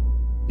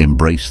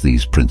 Embrace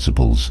these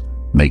principles,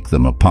 make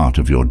them a part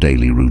of your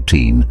daily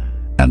routine,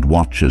 and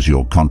watch as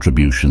your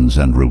contributions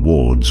and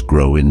rewards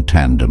grow in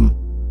tandem.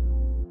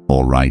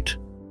 All right,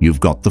 you've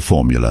got the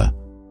formula.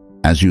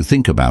 As you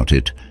think about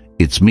it,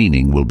 its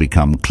meaning will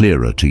become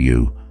clearer to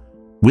you.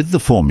 With the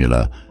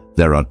formula,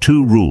 there are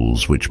 2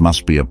 rules which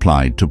must be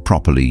applied to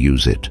properly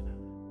use it.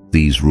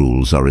 These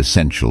rules are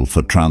essential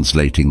for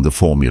translating the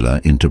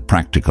formula into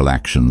practical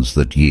actions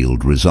that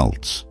yield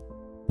results.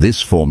 This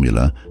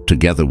formula,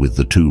 together with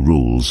the 2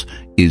 rules,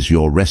 is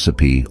your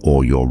recipe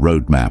or your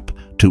roadmap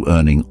to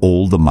earning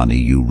all the money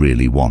you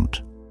really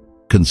want.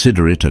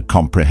 Consider it a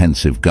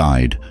comprehensive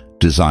guide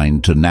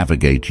designed to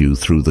navigate you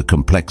through the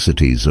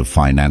complexities of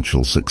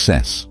financial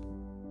success.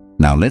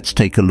 Now let's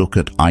take a look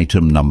at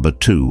item number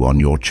 2 on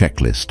your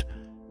checklist,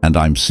 and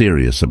I'm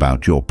serious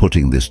about your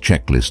putting this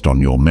checklist on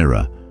your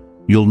mirror.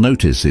 You'll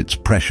notice it's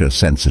pressure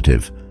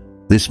sensitive.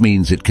 This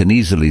means it can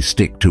easily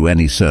stick to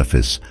any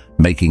surface,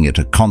 making it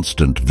a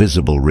constant,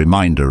 visible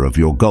reminder of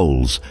your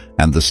goals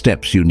and the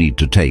steps you need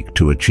to take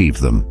to achieve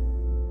them.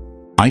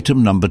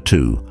 Item number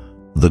 2,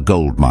 the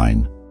gold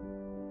mine.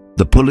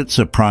 The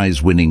Pulitzer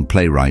Prize-winning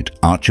playwright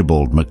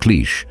Archibald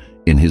MacLeish,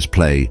 in his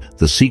play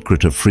The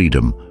Secret of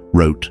Freedom,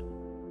 wrote,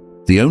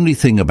 "The only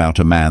thing about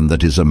a man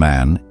that is a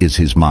man is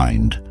his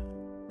mind.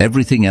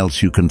 Everything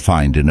else you can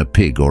find in a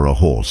pig or a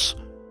horse.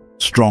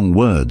 Strong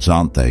words,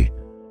 aren't they?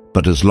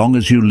 But as long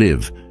as you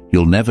live,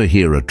 you'll never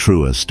hear a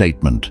truer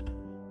statement.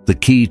 The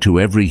key to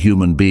every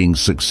human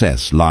being's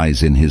success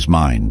lies in his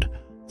mind,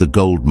 the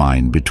gold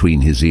mine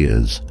between his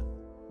ears."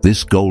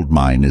 This gold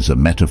mine is a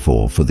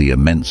metaphor for the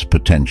immense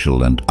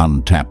potential and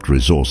untapped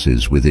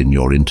resources within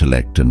your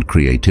intellect and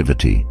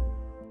creativity.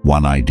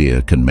 One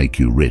idea can make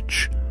you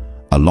rich.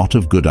 A lot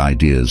of good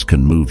ideas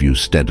can move you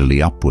steadily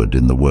upward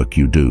in the work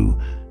you do,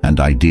 and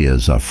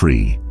ideas are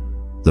free.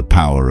 The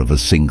power of a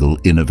single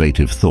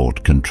innovative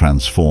thought can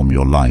transform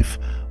your life,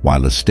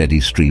 while a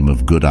steady stream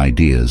of good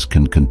ideas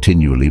can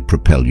continually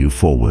propel you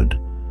forward.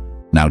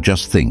 Now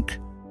just think,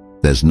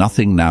 there's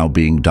nothing now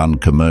being done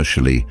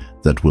commercially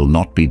that will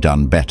not be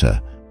done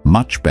better,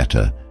 much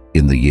better,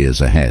 in the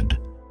years ahead.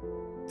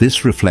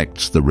 This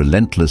reflects the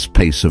relentless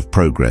pace of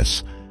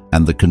progress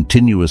and the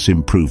continuous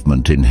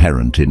improvement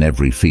inherent in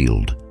every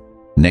field.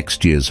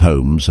 Next year's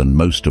homes and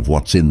most of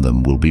what's in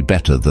them will be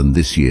better than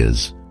this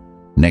year's.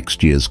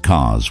 Next year's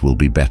cars will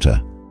be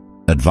better.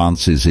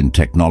 Advances in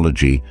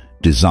technology,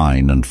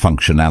 design and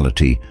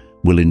functionality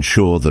will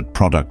ensure that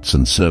products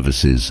and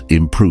services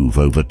improve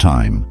over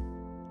time.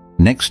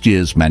 Next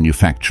year's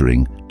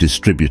manufacturing,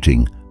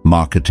 distributing,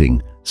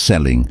 marketing,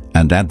 selling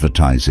and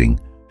advertising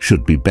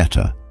should be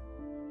better.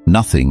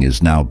 Nothing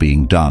is now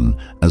being done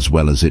as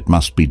well as it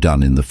must be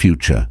done in the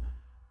future,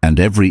 and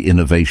every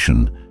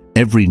innovation,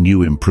 every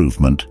new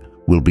improvement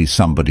will be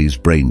somebody's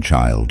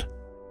brainchild.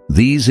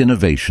 These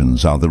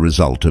innovations are the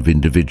result of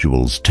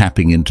individuals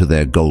tapping into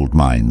their gold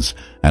mines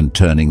and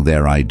turning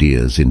their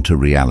ideas into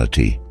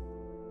reality.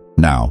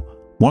 Now,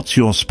 what's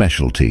your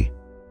specialty?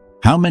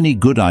 How many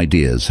good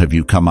ideas have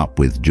you come up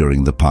with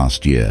during the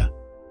past year?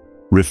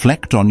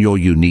 Reflect on your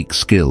unique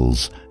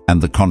skills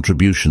and the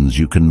contributions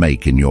you can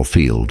make in your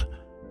field.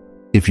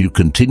 If you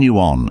continue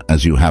on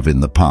as you have in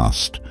the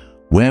past,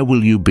 where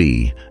will you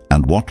be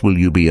and what will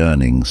you be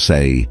earning,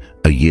 say,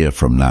 a year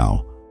from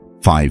now,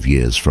 5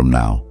 years from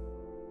now?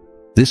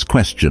 This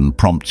question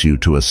prompts you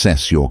to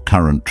assess your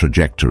current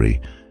trajectory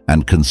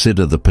and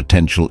consider the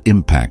potential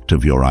impact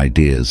of your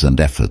ideas and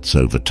efforts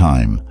over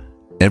time.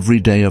 Every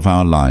day of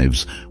our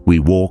lives, we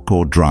walk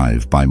or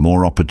drive by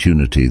more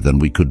opportunity than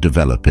we could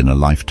develop in a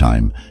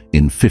lifetime,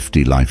 in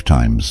 50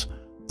 lifetimes.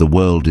 The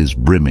world is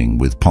brimming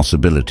with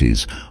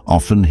possibilities,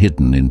 often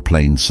hidden in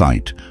plain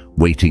sight,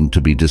 waiting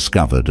to be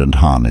discovered and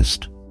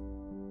harnessed.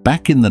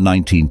 Back in the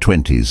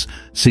 1920s,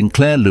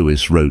 Sinclair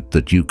Lewis wrote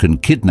that you can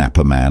kidnap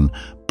a man,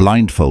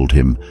 blindfold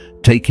him,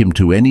 take him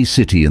to any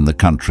city in the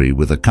country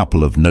with a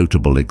couple of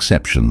notable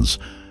exceptions,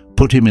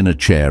 put him in a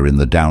chair in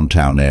the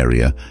downtown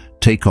area,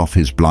 take off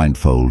his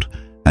blindfold,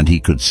 and he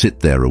could sit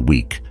there a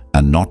week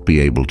and not be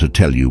able to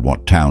tell you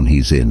what town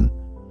he's in.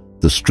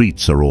 The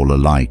streets are all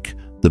alike,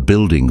 the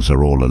buildings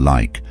are all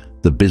alike,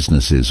 the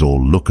businesses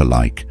all look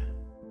alike.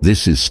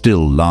 This is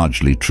still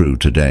largely true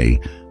today,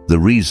 the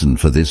reason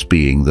for this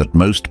being that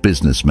most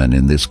businessmen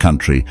in this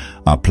country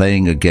are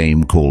playing a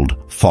game called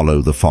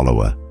follow the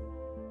follower.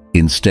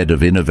 Instead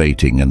of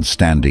innovating and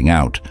standing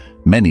out,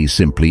 many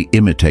simply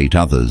imitate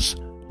others,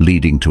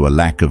 leading to a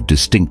lack of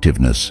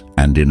distinctiveness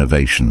and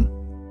innovation.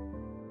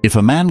 If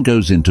a man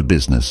goes into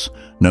business,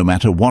 no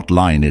matter what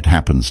line it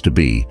happens to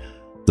be,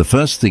 the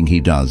first thing he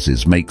does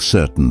is make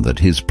certain that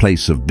his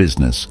place of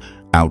business,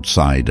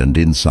 outside and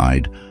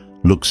inside,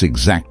 looks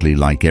exactly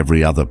like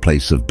every other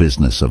place of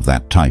business of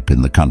that type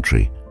in the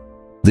country.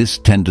 This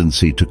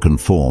tendency to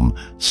conform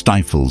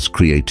stifles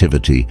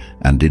creativity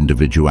and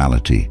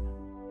individuality.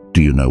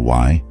 Do you know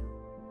why?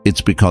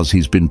 It's because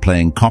he's been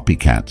playing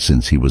copycat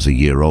since he was a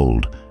year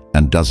old,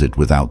 and does it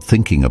without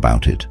thinking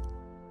about it.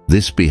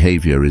 This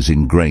behavior is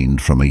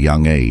ingrained from a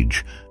young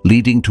age,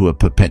 leading to a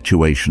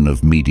perpetuation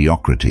of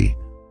mediocrity.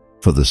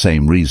 For the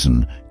same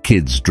reason,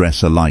 kids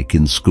dress alike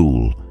in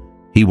school.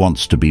 He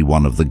wants to be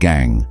one of the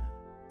gang.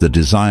 The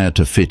desire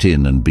to fit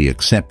in and be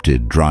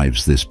accepted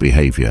drives this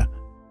behavior.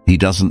 He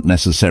doesn't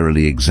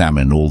necessarily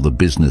examine all the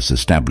business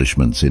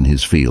establishments in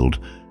his field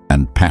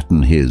and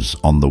pattern his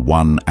on the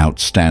one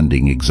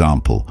outstanding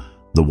example,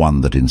 the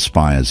one that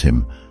inspires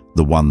him,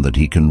 the one that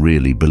he can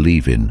really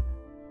believe in.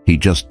 He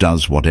just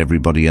does what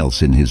everybody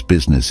else in his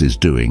business is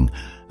doing,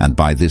 and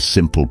by this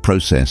simple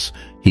process,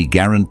 he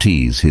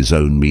guarantees his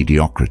own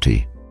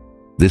mediocrity.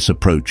 This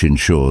approach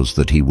ensures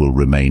that he will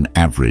remain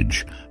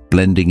average,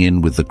 blending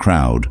in with the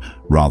crowd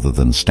rather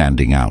than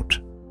standing out.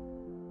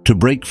 To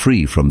break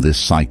free from this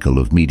cycle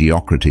of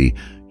mediocrity,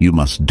 you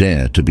must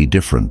dare to be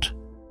different.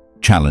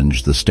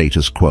 Challenge the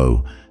status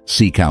quo,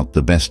 seek out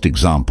the best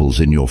examples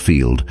in your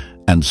field,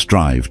 and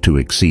strive to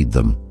exceed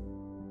them.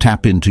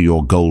 Tap into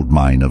your gold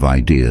mine of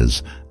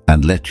ideas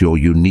and let your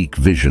unique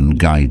vision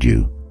guide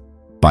you.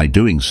 By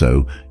doing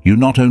so, you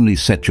not only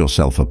set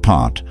yourself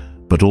apart,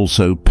 but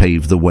also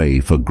pave the way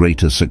for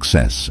greater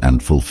success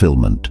and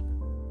fulfillment.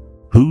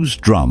 Whose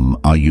drum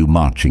are you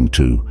marching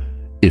to,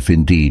 if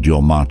indeed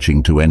you're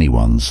marching to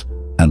anyone's,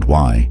 and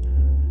why?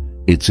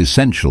 It's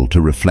essential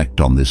to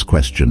reflect on this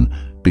question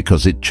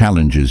because it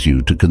challenges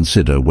you to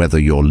consider whether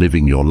you're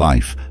living your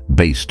life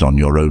based on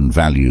your own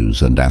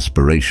values and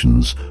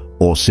aspirations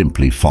or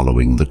simply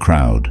following the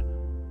crowd.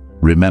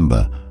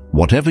 Remember,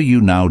 whatever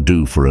you now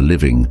do for a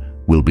living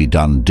will be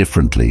done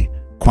differently,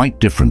 quite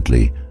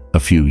differently, a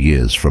few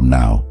years from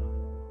now.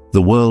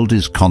 The world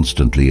is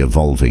constantly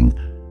evolving,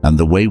 and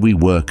the way we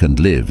work and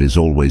live is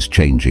always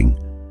changing.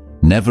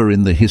 Never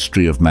in the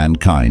history of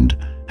mankind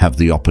have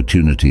the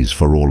opportunities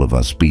for all of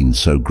us been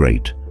so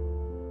great.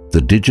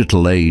 The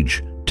digital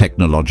age,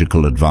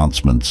 technological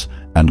advancements,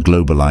 and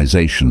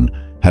globalization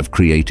have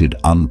created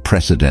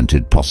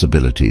unprecedented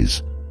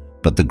possibilities.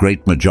 But the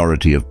great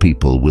majority of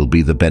people will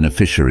be the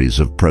beneficiaries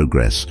of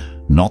progress,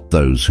 not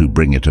those who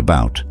bring it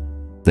about.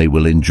 They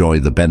will enjoy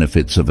the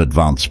benefits of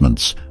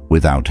advancements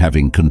without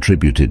having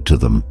contributed to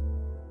them.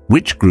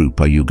 Which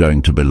group are you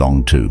going to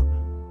belong to?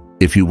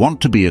 If you want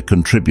to be a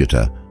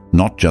contributor,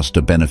 not just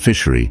a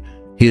beneficiary,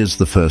 here's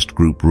the first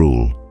group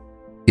rule.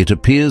 It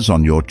appears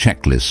on your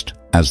checklist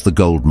as the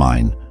gold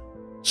mine.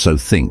 So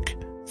think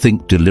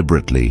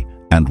deliberately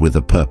and with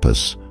a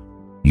purpose.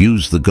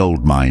 Use the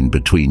gold mine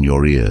between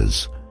your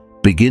ears.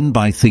 Begin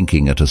by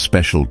thinking at a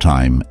special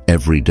time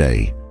every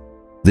day.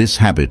 This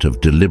habit of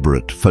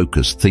deliberate,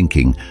 focused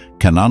thinking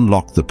can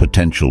unlock the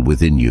potential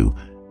within you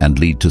and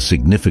lead to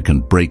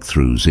significant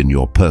breakthroughs in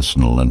your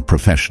personal and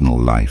professional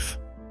life.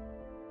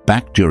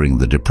 Back during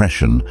the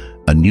Depression,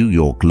 a New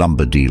York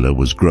lumber dealer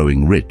was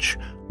growing rich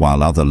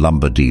while other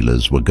lumber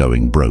dealers were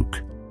going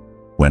broke.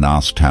 When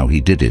asked how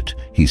he did it,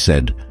 he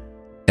said,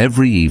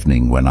 "Every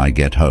evening when I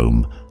get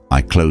home,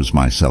 I close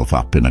myself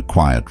up in a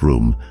quiet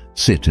room,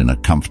 sit in a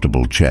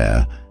comfortable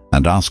chair,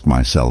 and ask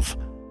myself,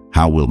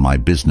 how will my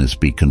business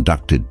be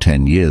conducted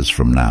 10 years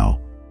from now?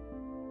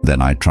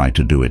 Then I try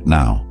to do it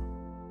now."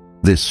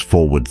 This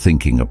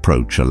forward-thinking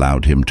approach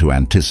allowed him to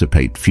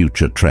anticipate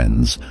future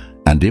trends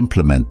and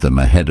implement them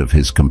ahead of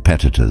his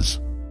competitors.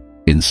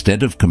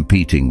 Instead of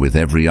competing with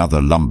every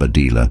other lumber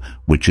dealer,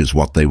 which is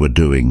what they were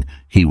doing,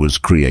 he was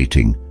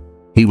creating.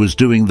 He was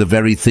doing the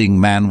very thing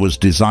man was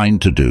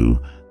designed to do,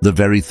 the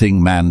very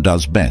thing man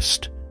does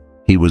best.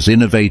 He was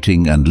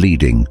innovating and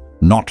leading,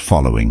 not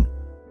following.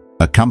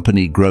 A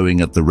company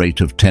growing at the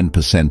rate of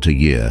 10% a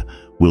year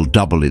will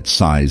double its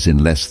size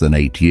in less than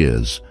 8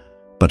 years,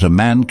 but a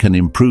man can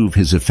improve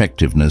his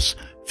effectiveness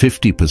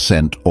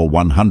 50% or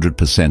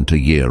 100% a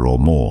year or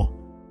more.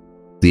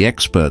 The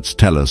experts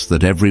tell us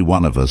that every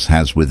one of us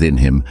has within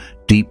him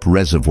deep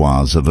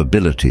reservoirs of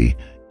ability,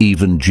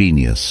 even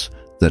genius,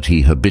 that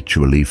he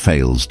habitually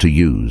fails to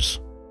use.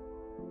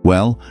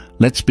 Well,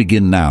 let's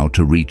begin now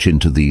to reach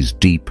into these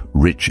deep,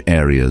 rich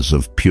areas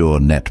of pure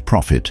net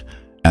profit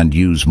and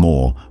use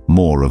more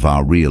of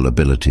our real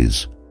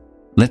abilities.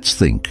 Let's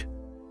think.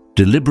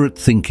 Deliberate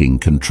thinking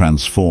can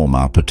transform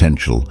our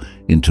potential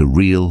into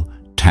real,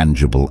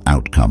 tangible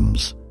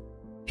outcomes.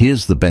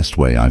 Here's the best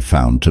way I've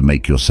found to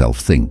make yourself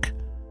think.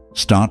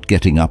 Start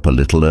getting up a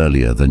little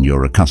earlier than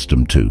you're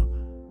accustomed to.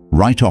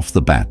 Right off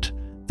the bat,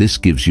 this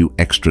gives you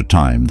extra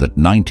time that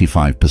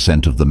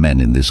 95% of the men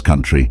in this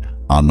country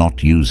are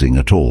not using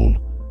at all.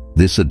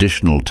 This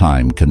additional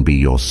time can be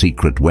your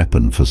secret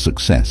weapon for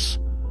success.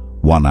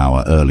 1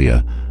 hour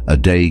earlier, a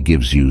day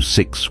gives you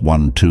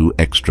 2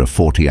 extra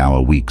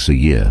 40-hour weeks a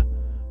year.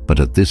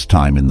 But at this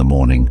time in the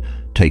morning,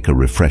 take a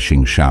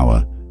refreshing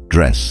shower,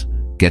 dress,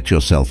 get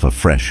yourself a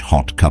fresh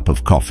hot cup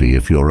of coffee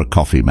if you're a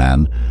coffee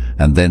man,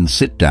 and then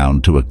sit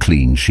down to a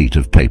clean sheet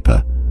of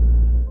paper.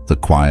 The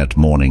quiet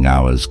morning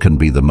hours can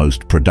be the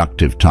most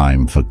productive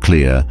time for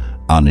clear,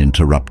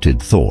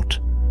 uninterrupted thought.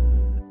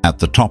 At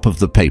the top of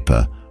the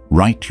paper,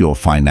 write your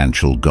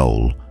financial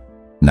goal.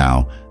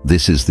 Now,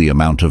 this is the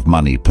amount of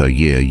money per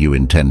year you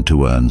intend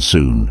to earn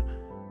soon.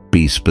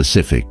 Be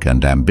specific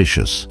and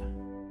ambitious.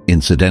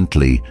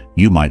 Incidentally,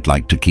 you might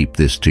like to keep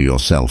this to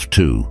yourself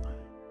too.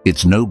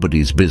 It's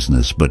nobody's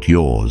business but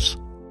yours.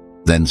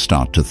 Then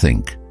start to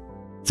think.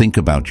 Think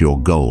about your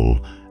goal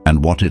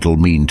and what it'll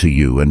mean to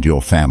you and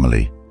your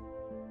family.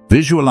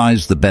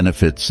 Visualize the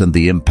benefits and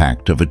the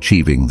impact of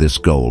achieving this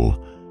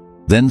goal.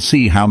 Then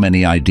see how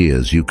many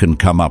ideas you can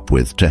come up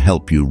with to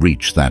help you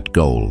reach that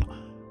goal.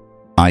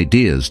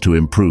 Ideas to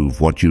improve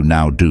what you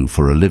now do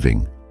for a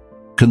living.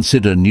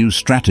 Consider new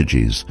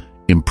strategies,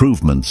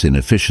 improvements in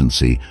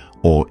efficiency,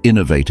 or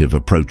innovative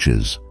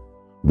approaches.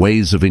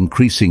 Ways of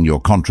increasing your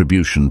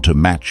contribution to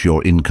match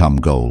your income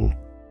goal.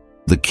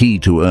 The key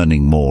to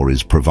earning more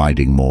is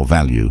providing more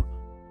value.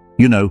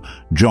 You know,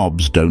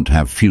 jobs don't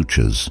have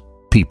futures,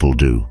 people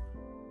do.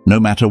 No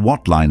matter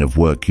what line of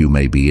work you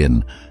may be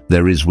in,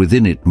 there is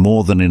within it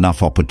more than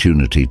enough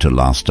opportunity to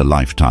last a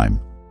lifetime.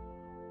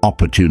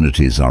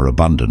 Opportunities are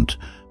abundant,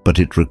 but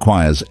it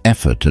requires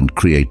effort and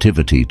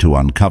creativity to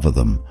uncover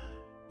them.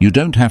 You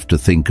don't have to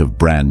think of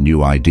brand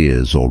new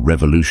ideas or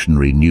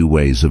revolutionary new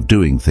ways of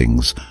doing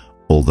things,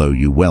 although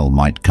you well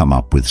might come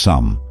up with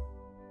some.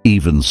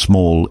 Even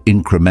small,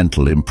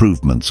 incremental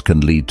improvements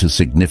can lead to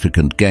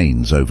significant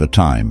gains over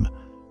time.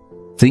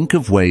 Think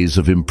of ways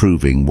of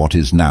improving what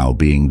is now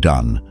being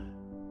done.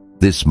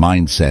 This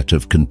mindset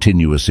of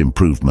continuous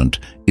improvement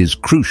is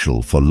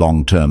crucial for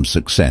long-term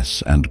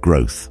success and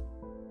growth.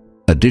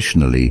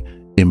 Additionally,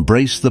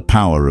 embrace the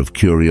power of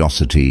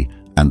curiosity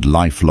and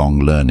lifelong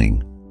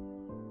learning.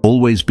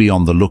 Always be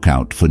on the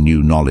lookout for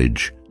new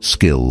knowledge,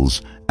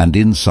 skills, and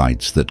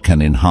insights that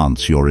can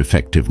enhance your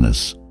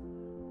effectiveness.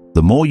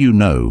 The more you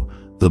know,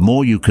 the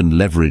more you can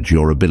leverage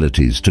your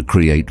abilities to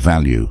create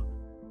value.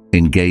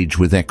 Engage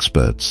with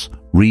experts,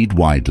 read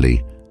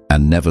widely,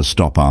 and never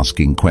stop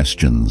asking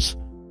questions.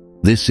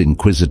 This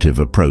inquisitive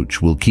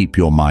approach will keep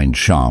your mind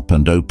sharp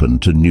and open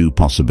to new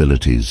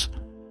possibilities.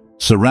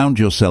 Surround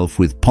yourself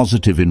with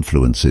positive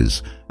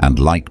influences and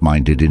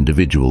like-minded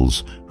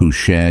individuals who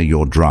share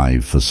your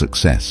drive for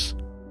success.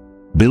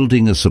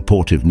 Building a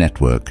supportive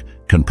network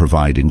can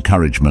provide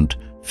encouragement,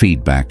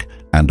 feedback,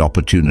 and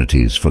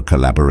opportunities for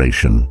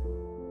collaboration.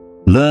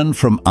 Learn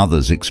from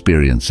others'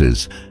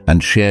 experiences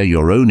and share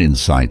your own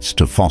insights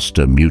to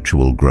foster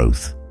mutual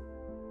growth.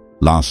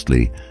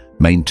 Lastly,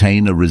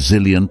 maintain a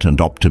resilient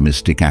and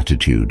optimistic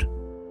attitude.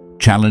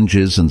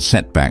 Challenges and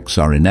setbacks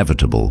are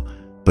inevitable,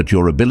 but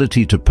your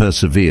ability to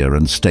persevere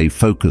and stay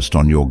focused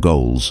on your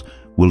goals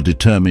will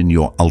determine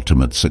your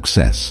ultimate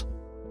success.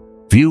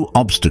 View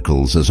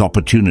obstacles as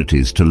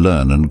opportunities to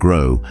learn and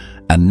grow,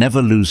 and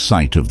never lose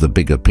sight of the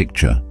bigger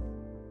picture.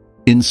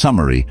 In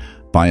summary,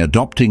 by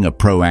adopting a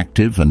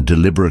proactive and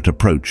deliberate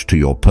approach to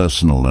your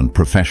personal and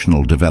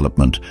professional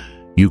development,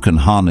 you can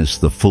harness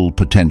the full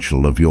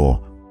potential of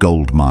your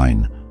gold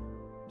mine.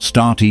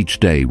 Start each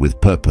day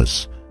with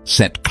purpose,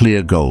 set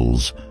clear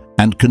goals,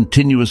 and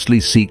continuously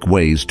seek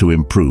ways to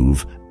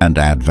improve and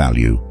add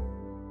value.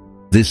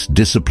 This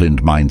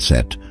disciplined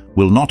mindset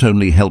will not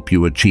only help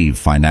you achieve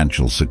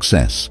financial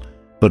success,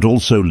 but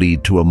also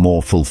lead to a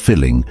more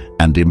fulfilling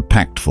and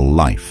impactful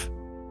life.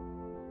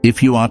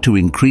 If you are to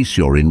increase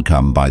your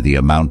income by the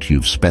amount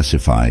you've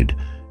specified,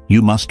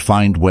 you must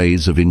find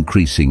ways of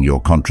increasing your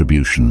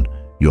contribution,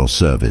 your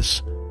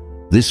service.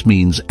 This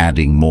means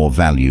adding more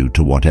value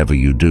to whatever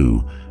you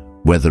do,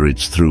 whether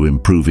it's through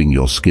improving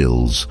your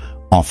skills,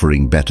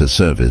 offering better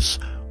service,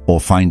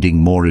 or finding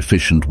more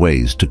efficient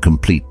ways to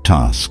complete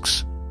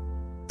tasks.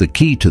 The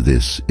key to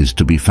this is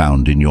to be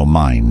found in your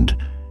mind,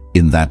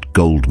 in that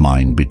gold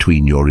mine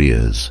between your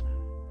ears.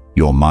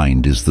 Your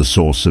mind is the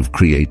source of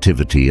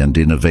creativity and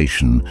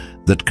innovation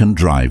that can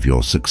drive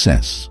your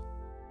success.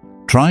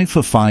 Try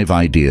for 5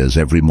 ideas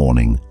every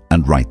morning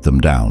and write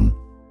them down.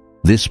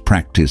 This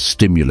practice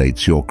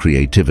stimulates your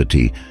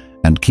creativity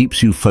and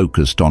keeps you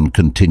focused on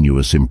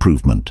continuous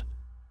improvement.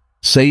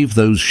 Save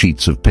those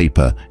sheets of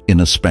paper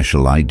in a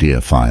special idea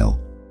file.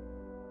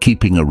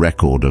 Keeping a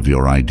record of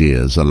your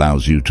ideas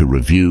allows you to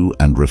review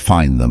and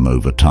refine them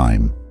over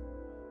time.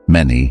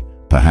 Many,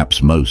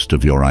 perhaps most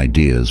of your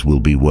ideas will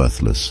be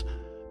worthless,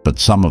 but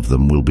some of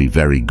them will be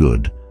very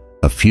good,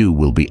 a few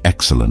will be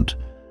excellent,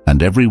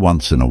 and every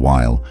once in a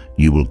while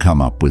you will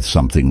come up with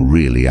something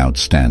really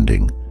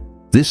outstanding.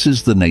 This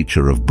is the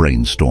nature of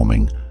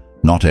brainstorming.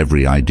 Not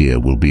every idea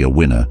will be a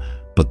winner,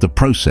 but the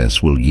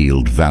process will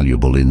yield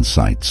valuable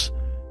insights.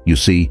 You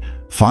see,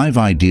 5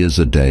 ideas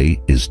a day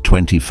is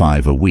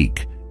 25 a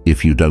week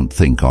if you don't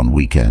think on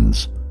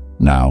weekends.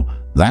 Now,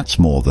 that's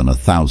more than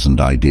 1,000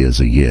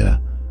 ideas a year.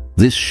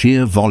 This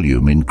sheer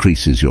volume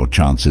increases your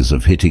chances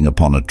of hitting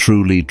upon a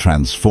truly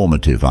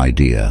transformative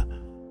idea.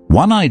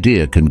 One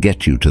idea can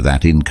get you to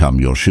that income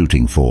you're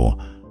shooting for.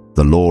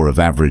 The law of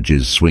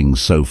averages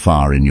swings so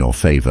far in your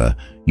favor,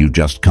 you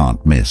just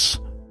can't miss.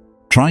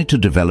 Try to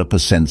develop a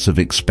sense of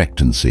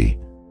expectancy.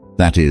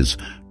 That is,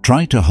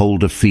 try to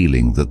hold a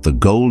feeling that the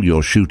goal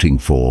you're shooting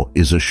for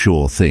is a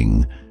sure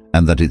thing,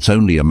 and that it's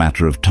only a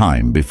matter of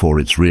time before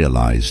it's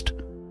realized.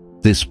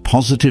 This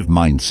positive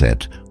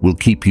mindset will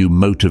keep you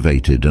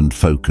motivated and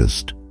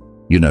focused.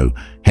 You know,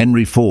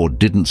 Henry Ford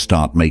didn't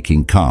start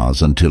making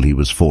cars until he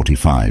was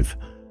 45.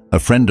 A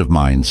friend of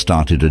mine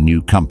started a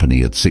new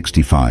company at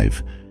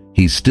 65.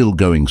 He's still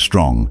going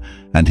strong,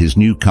 and his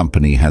new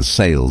company has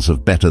sales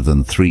of better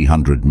than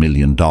 $300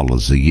 million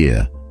a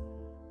year.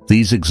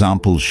 These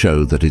examples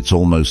show that it's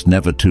almost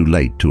never too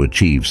late to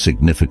achieve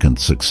significant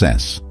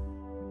success.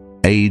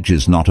 Age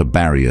is not a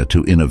barrier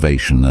to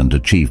innovation and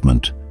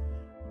achievement.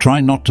 Try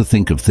not to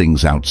think of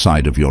things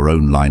outside of your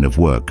own line of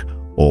work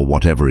or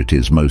whatever it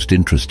is most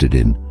interested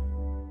in.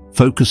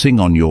 Focusing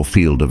on your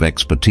field of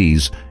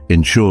expertise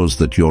ensures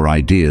that your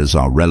ideas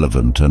are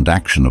relevant and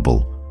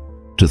actionable.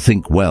 To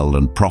think well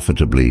and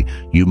profitably,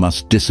 you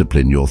must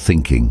discipline your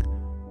thinking.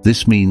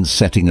 This means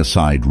setting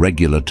aside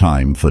regular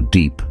time for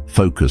deep,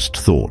 focused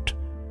thought.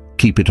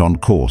 Keep it on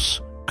course,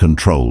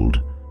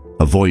 controlled.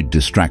 Avoid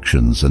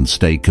distractions and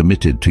stay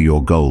committed to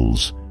your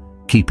goals.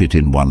 Keep it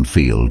in one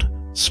field.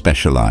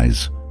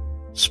 Specialize.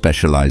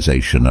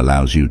 Specialization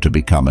allows you to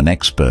become an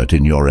expert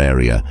in your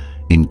area,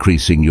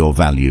 increasing your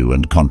value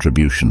and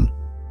contribution.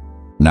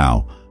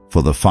 Now,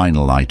 for the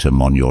final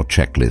item on your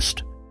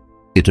checklist.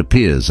 It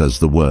appears as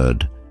the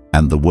word,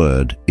 and the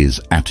word is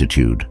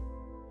attitude.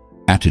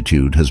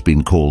 Attitude has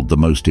been called the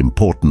most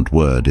important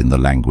word in the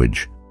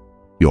language.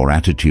 Your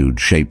attitude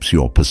shapes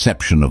your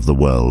perception of the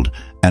world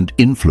and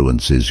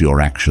influences your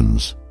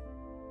actions.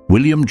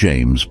 William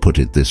James put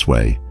it this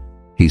way.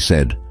 He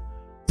said,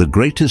 "The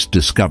greatest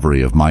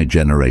discovery of my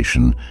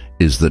generation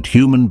is that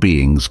human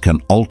beings can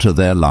alter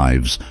their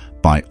lives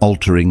by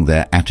altering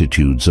their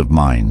attitudes of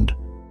mind."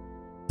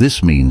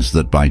 This means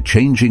that by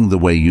changing the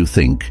way you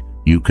think,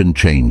 you can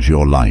change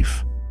your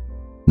life.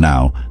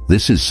 Now,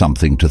 this is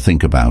something to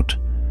think about.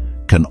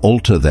 Can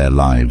alter their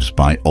lives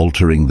by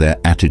altering their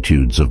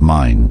attitudes of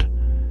mind.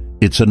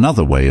 It's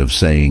another way of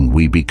saying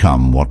we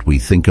become what we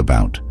think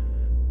about.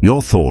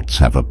 Your thoughts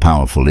have a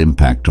powerful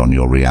impact on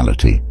your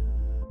reality.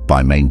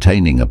 By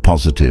maintaining a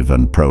positive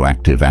and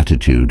proactive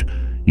attitude,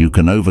 you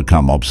can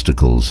overcome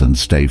obstacles and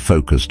stay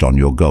focused on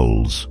your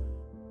goals.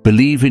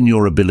 Believe in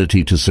your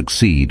ability to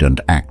succeed and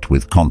act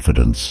with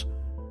confidence.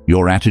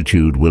 Your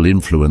attitude will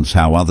influence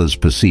how others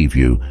perceive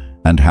you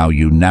and how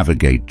you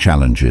navigate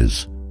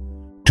challenges.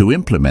 To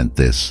implement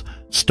this,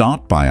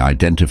 start by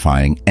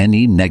identifying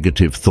any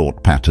negative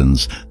thought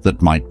patterns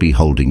that might be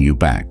holding you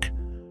back.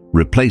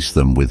 Replace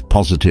them with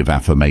positive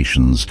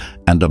affirmations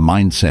and a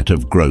mindset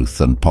of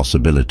growth and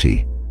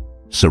possibility.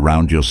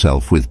 Surround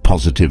yourself with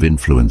positive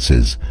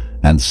influences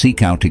and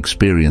seek out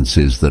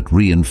experiences that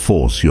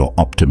reinforce your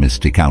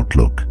optimistic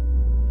outlook.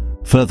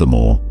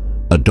 Furthermore,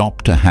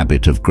 adopt a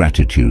habit of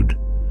gratitude.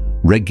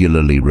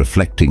 Regularly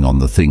reflecting on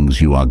the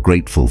things you are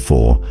grateful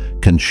for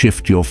can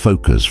shift your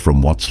focus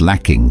from what's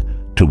lacking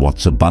to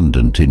what's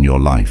abundant in your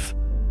life.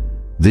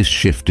 This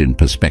shift in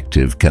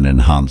perspective can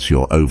enhance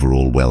your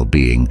overall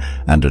well-being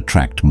and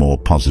attract more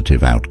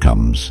positive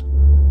outcomes.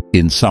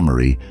 In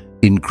summary,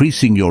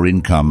 increasing your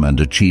income and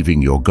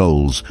achieving your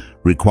goals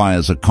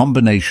requires a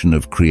combination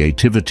of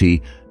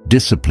creativity,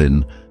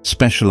 discipline,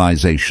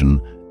 specialization,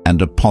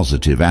 and a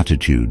positive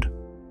attitude.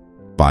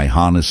 By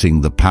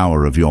harnessing the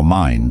power of your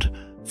mind,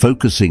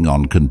 focusing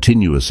on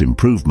continuous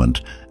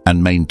improvement,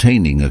 and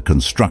maintaining a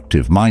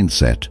constructive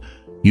mindset,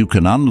 you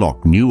can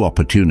unlock new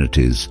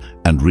opportunities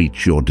and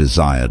reach your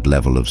desired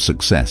level of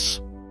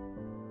success.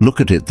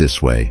 Look at it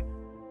this way.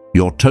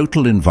 Your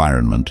total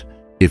environment,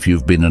 if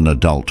you've been an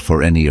adult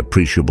for any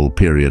appreciable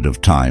period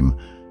of time,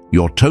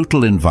 your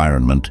total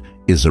environment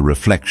is a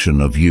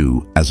reflection of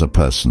you as a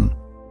person.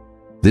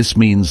 This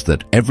means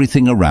that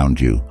everything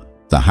around you,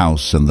 the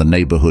house and the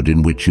neighborhood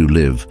in which you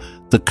live,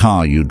 the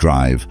car you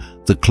drive,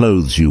 the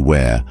clothes you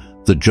wear,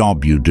 the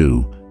job you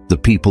do, the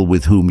people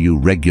with whom you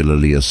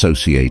regularly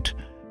associate,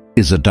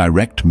 is a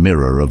direct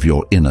mirror of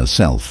your inner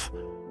self.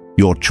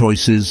 Your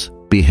choices,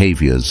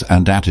 behaviors,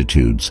 and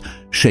attitudes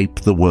shape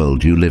the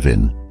world you live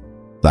in.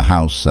 The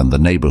house and the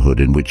neighborhood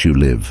in which you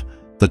live,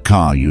 the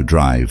car you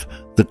drive,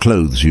 the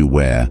clothes you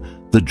wear,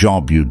 the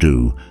job you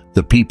do,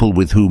 the people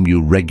with whom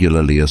you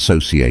regularly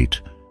associate.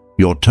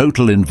 Your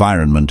total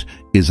environment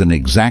is an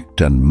exact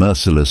and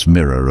merciless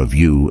mirror of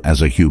you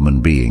as a human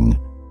being.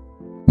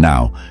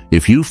 Now,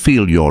 if you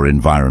feel your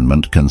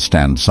environment can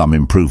stand some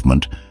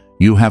improvement,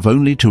 you have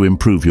only to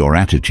improve your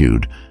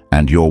attitude,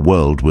 and your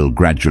world will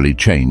gradually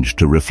change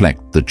to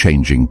reflect the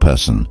changing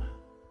person.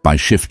 By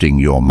shifting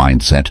your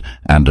mindset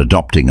and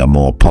adopting a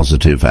more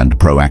positive and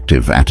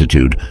proactive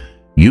attitude,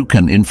 you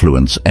can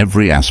influence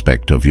every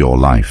aspect of your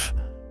life.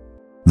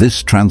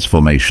 This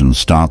transformation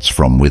starts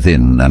from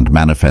within and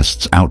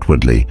manifests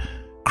outwardly,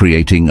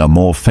 creating a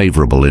more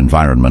favorable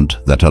environment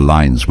that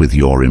aligns with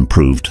your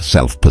improved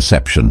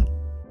self-perception.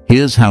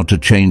 Here's how to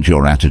change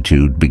your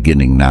attitude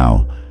beginning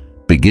now.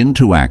 Begin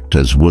to act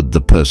as would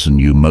the person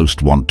you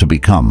most want to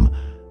become.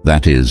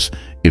 That is,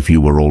 if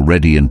you were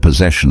already in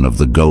possession of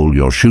the goal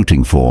you're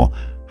shooting for,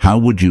 how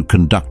would you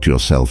conduct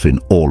yourself in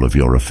all of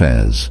your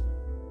affairs?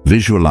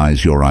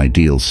 Visualize your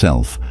ideal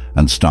self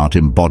and start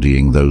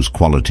embodying those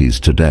qualities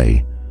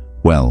today.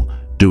 Well,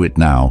 do it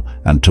now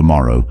and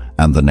tomorrow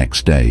and the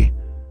next day.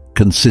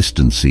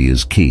 Consistency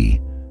is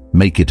key.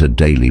 Make it a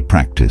daily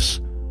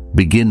practice.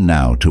 Begin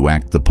now to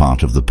act the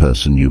part of the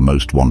person you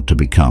most want to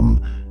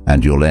become,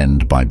 and you'll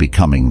end by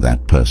becoming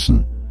that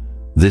person.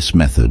 This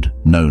method,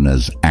 known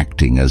as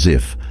acting as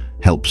if,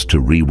 helps to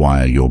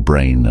rewire your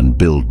brain and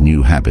build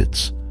new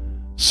habits.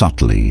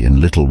 Subtly, in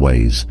little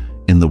ways,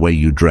 in the way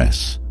you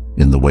dress,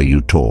 in the way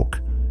you talk,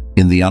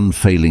 in the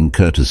unfailing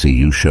courtesy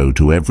you show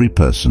to every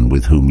person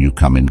with whom you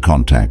come in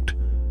contact.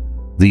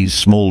 These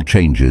small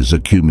changes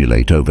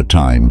accumulate over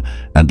time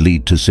and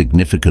lead to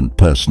significant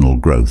personal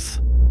growth.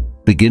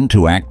 Begin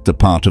to act the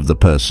part of the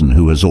person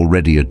who has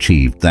already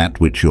achieved that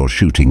which you're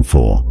shooting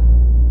for.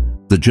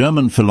 The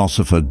German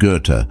philosopher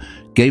Goethe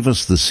gave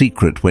us the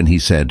secret when he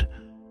said,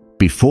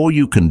 "Before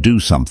you can do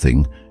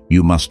something,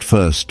 you must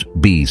first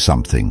be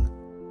something."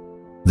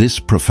 This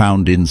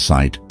profound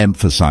insight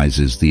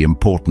emphasizes the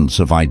importance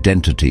of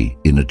identity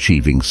in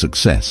achieving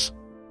success.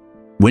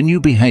 When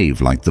you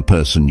behave like the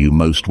person you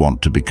most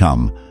want to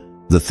become,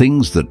 the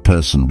things that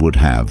person would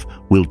have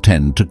will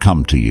tend to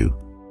come to you.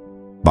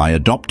 By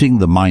adopting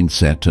the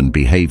mindset and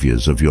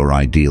behaviors of your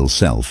ideal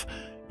self,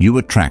 you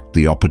attract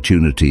the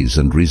opportunities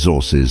and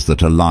resources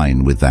that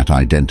align with that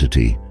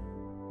identity.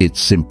 It's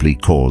simply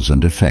cause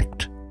and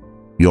effect.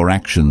 Your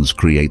actions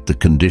create the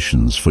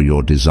conditions for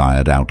your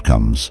desired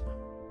outcomes.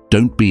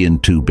 Don't be in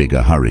too big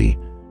a hurry.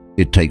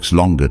 It takes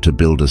longer to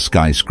build a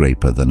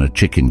skyscraper than a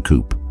chicken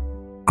coop.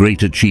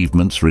 Great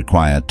achievements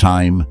require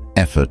time,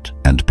 effort,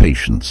 and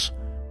patience.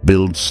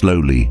 Build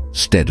slowly,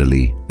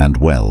 steadily, and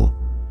well.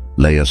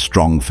 Lay a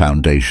strong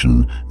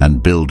foundation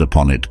and build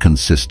upon it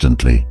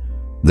consistently.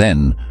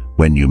 Then,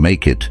 when you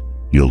make it,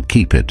 you'll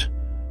keep it.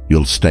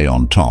 You'll stay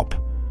on top.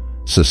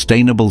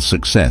 Sustainable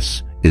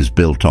success is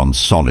built on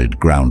solid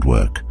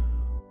groundwork.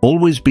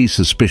 Always be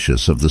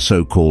suspicious of the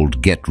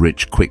so-called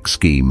get-rich-quick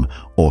scheme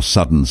or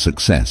sudden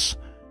success.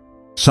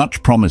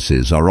 Such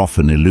promises are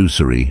often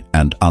illusory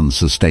and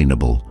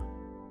unsustainable.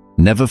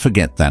 Never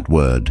forget that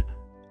word,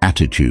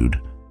 attitude.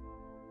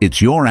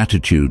 It's your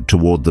attitude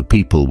toward the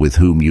people with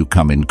whom you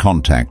come in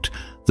contact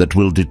that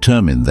will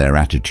determine their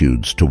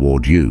attitudes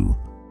toward you.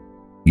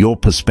 Your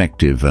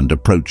perspective and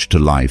approach to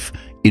life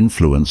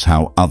influence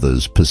how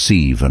others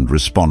perceive and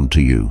respond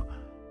to you.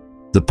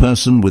 The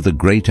person with a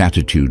great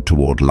attitude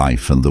toward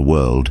life and the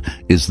world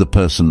is the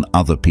person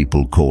other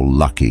people call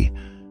lucky.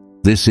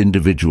 This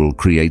individual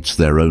creates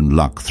their own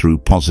luck through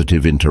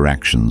positive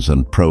interactions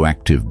and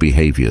proactive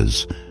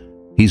behaviors.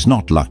 He's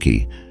not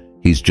lucky,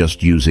 he's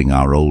just using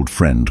our old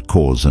friend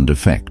cause and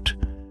effect.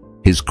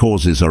 His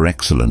causes are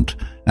excellent,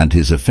 and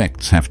his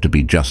effects have to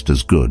be just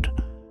as good.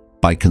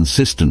 By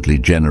consistently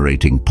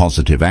generating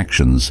positive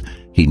actions,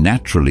 he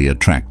naturally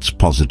attracts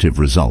positive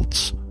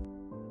results.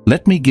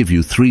 Let me give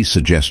you 3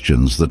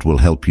 suggestions that will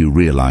help you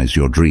realize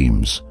your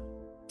dreams.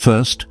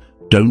 First,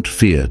 don't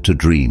fear to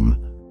dream.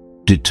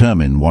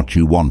 Determine what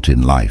you want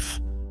in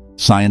life.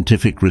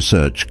 Scientific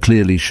research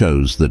clearly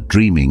shows that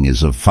dreaming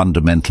is of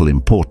fundamental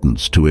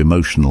importance to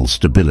emotional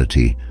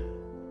stability.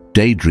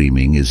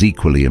 Daydreaming is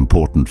equally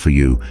important for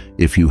you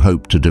if you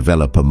hope to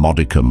develop a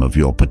modicum of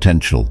your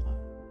potential.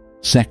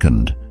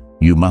 Second,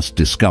 you must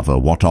discover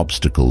what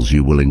obstacles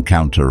you will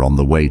encounter on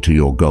the way to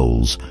your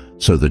goals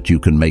so that you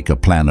can make a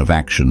plan of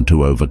action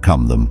to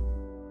overcome them.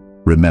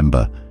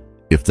 Remember,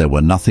 if there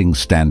were nothing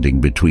standing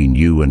between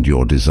you and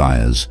your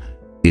desires,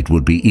 it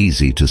would be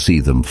easy to see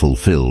them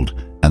fulfilled,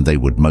 and they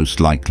would most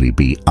likely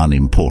be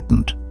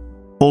unimportant.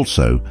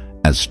 Also,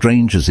 as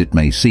strange as it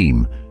may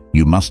seem,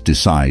 you must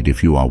decide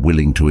if you are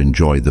willing to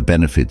enjoy the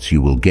benefits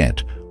you will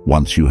get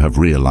once you have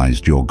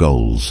realized your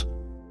goals.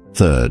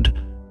 Third,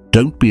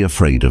 don't be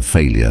afraid of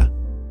failure.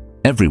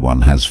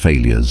 Everyone has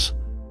failures.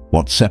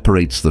 What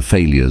separates the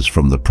failures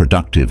from the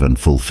productive and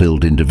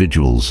fulfilled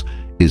individuals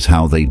is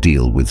how they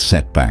deal with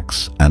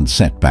setbacks and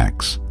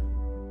setbacks.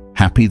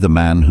 Happy the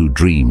man who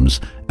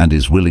dreams and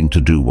is willing to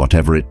do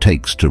whatever it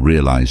takes to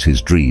realize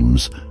his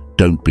dreams.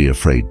 Don't be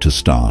afraid to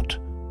start.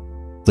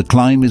 The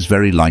climb is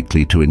very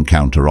likely to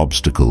encounter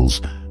obstacles,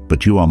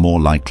 but you are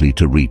more likely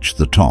to reach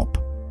the top.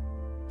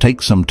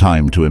 Take some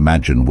time to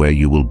imagine where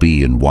you will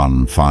be in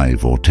 1,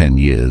 5, or 10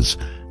 years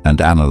and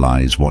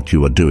analyze what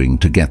you are doing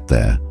to get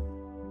there.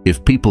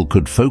 If people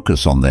could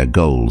focus on their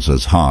goals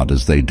as hard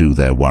as they do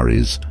their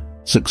worries,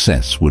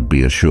 success would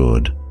be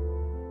assured.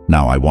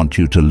 Now I want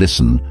you to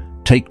listen,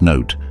 take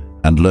note,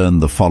 and learn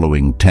the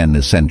following 10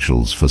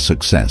 Essentials for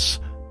Success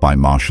by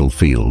Marshall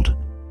Field.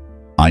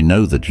 I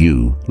know that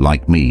you,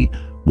 like me,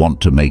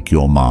 want to make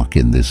your mark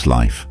in this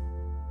life.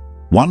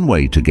 One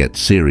way to get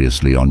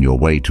seriously on your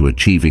way to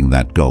achieving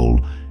that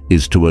goal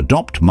is to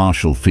adopt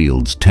Marshall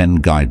Field's 10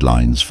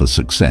 guidelines for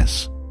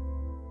success.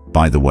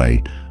 By the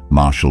way,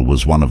 Marshall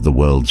was one of the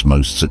world's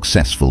most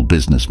successful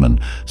businessmen,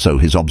 so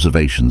his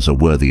observations are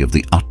worthy of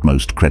the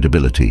utmost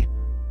credibility.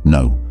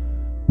 No.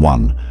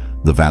 1.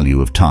 The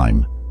value of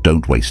time.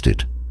 Don't waste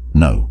it.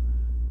 No.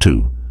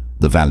 2.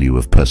 The value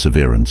of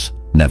perseverance.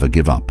 Never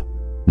give up.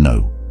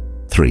 No.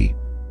 3.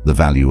 The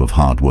value of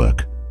hard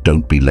work.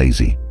 Don't be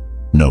lazy.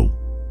 No.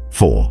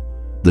 4.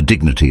 The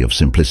dignity of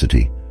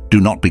simplicity.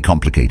 Do not be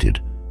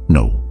complicated.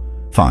 No.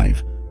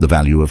 5. The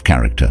value of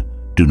character.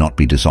 Do not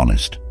be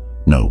dishonest.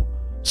 No.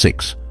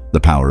 6. The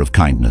power of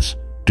kindness.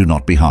 Do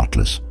not be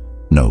heartless.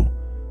 No.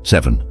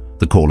 7.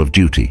 The call of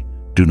duty.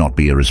 Do not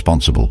be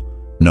irresponsible.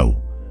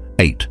 No.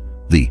 8.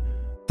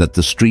 That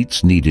the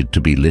streets needed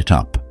to be lit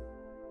up.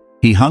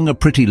 He hung a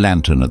pretty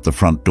lantern at the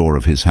front door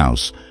of his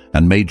house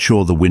and made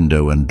sure the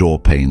window and door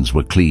panes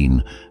were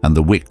clean and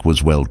the wick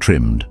was well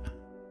trimmed.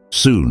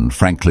 Soon,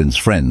 Franklin's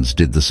friends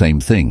did the same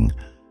thing.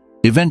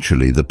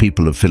 Eventually, the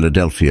people of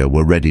Philadelphia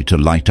were ready to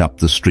light up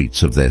the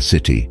streets of their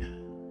city.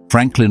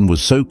 Franklin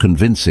was so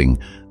convincing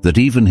that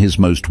even his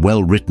most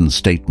well-written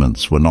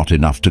statements were not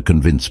enough to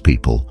convince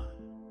people.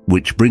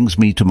 Which brings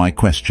me to my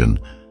question: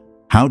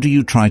 how do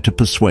you try to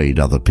persuade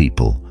other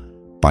people?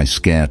 By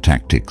scare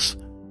tactics?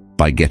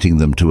 By getting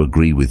them to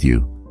agree with you?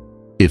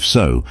 If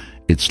so,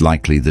 it's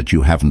likely that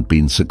you haven't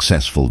been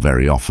successful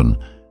very often,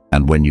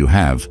 and when you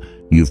have,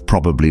 you've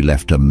probably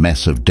left a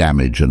mess of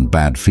damage and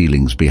bad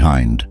feelings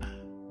behind.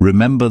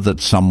 Remember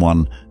that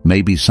someone,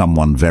 maybe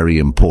someone very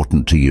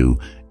important to you,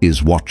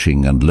 is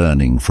watching and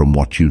learning from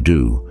what you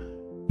do.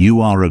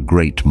 You are a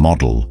great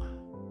model.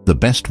 The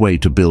best way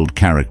to build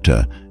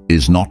character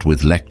is not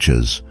with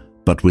lectures,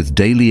 but with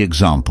daily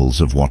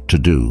examples of what to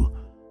do.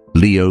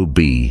 Leo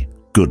B.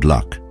 Good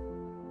luck.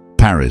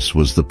 Paris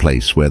was the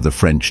place where the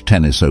French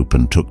Tennis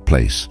Open took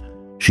place.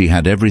 She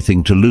had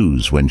everything to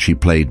lose when she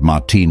played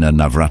Martina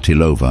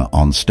Navratilova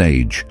on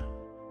stage.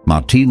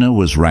 Martina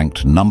was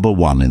ranked number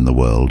 1 in the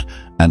world,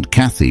 and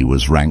Kathy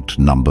was ranked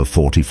number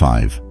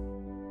 45.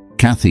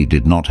 Kathy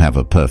did not have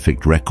a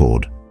perfect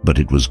record, but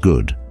it was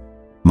good.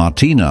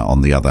 Martina,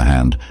 on the other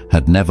hand,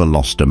 had never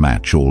lost a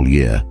match all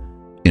year.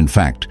 In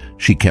fact,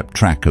 she kept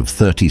track of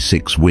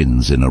 36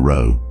 wins in a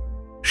row.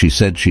 She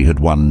said she had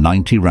won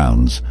 90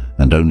 rounds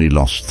and only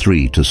lost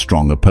 3 to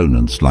strong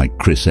opponents like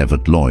Chris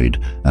Evert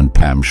Lloyd and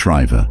Pam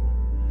Shriver.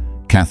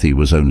 Kathy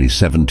was only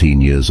 17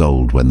 years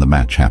old when the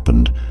match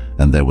happened,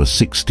 and there were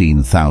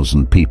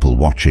 16,000 people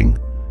watching.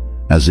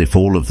 As if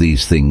all of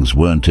these things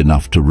weren't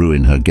enough to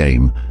ruin her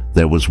game,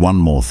 there was one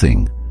more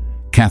thing.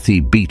 Kathy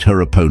beat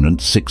her opponent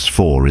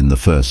 6-4 in the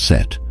first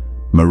set.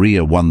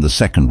 Maria won the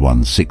second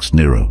one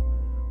 6-0.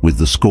 With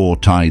the score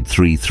tied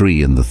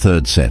 3-3 in the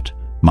third set,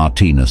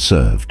 Martina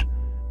served.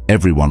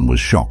 Everyone was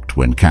shocked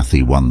when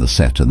Kathy won the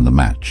set and the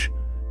match.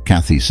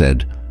 Kathy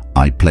said,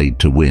 "I played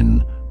to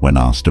win," when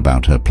asked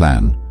about her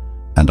plan,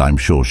 and I'm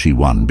sure she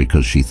won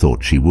because she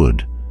thought she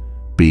would.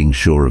 Being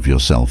sure of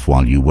yourself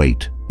while you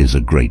wait is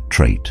a great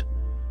trait.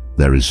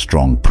 There is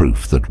strong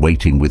proof that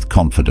waiting with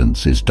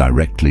confidence is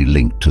directly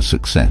linked to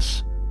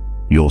success.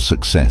 Your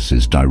success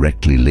is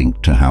directly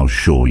linked to how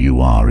sure you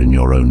are in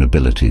your own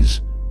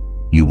abilities.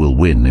 You will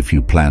win if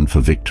you plan for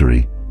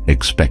victory,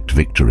 expect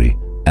victory,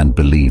 and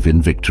believe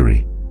in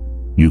victory.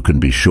 You can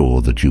be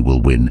sure that you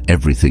will win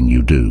everything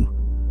you do.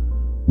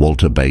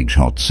 Walter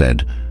Bagehot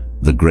said,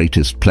 "The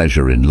greatest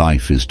pleasure in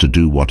life is to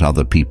do what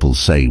other people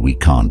say we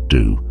can't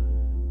do."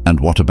 And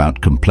what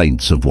about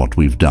complaints of what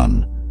we've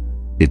done?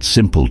 It's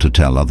simple to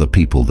tell other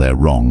people they're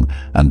wrong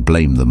and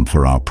blame them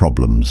for our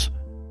problems.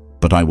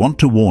 But I want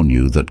to warn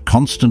you that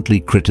constantly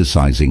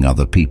criticizing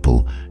other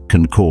people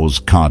can cause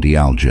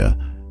cardialgia,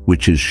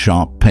 which is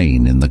sharp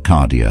pain in the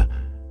cardia,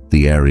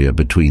 the area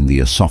between the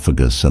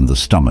esophagus and the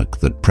stomach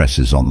that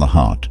presses on the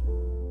heart.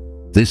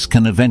 This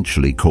can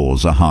eventually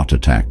cause a heart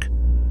attack.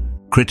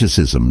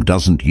 Criticism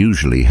doesn't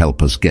usually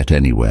help us get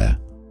anywhere.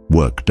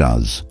 Work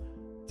does.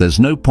 There's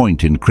no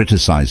point in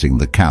criticizing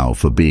the cow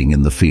for being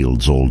in the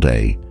fields all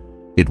day.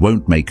 It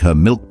won't make her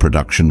milk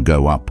production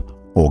go up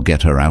or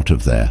get her out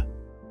of there.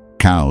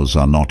 Cows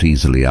are not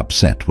easily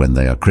upset when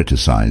they are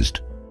criticized.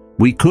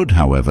 We could,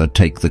 however,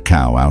 take the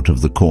cow out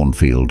of the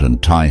cornfield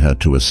and tie her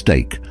to a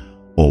stake,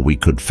 or we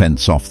could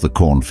fence off the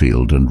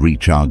cornfield and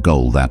reach our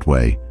goal that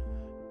way.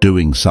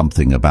 Doing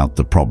something about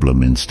the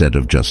problem instead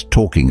of just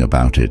talking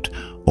about it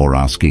or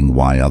asking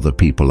why other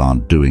people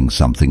aren't doing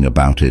something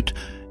about it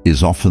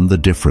is often the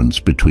difference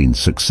between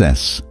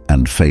success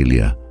and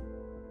failure.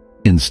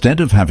 Instead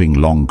of having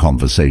long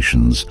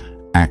conversations,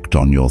 act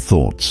on your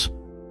thoughts.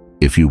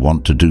 If you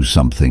want to do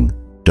something,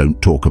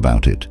 don't talk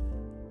about it.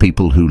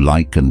 People who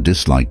like and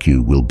dislike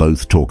you will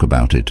both talk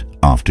about it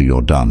after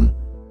you're done.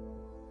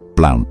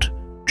 Blount,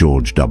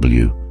 George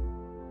W.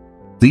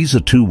 These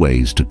are 2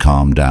 ways to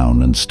calm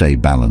down and stay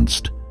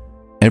balanced.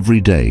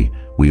 Every day,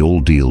 we all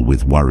deal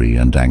with worry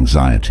and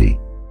anxiety.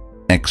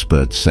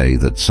 Experts say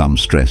that some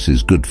stress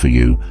is good for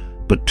you,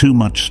 but too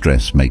much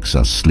stress makes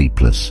us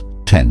sleepless,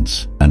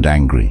 tense, and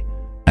angry,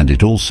 and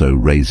it also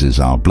raises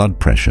our blood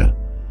pressure.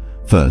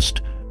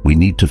 First, we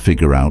need to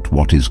figure out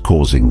what is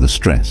causing the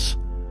stress.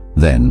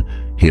 Then,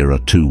 here are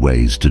 2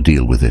 ways to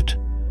deal with it.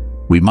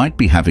 We might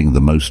be having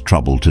the most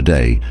trouble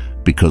today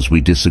because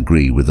we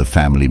disagree with a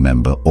family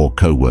member or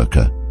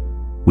co-worker.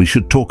 We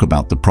should talk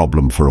about the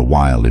problem for a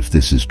while if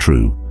this is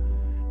true.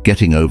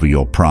 Getting over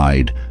your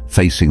pride,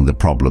 facing the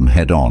problem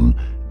head-on,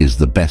 is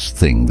the best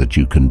thing that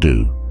you can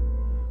do.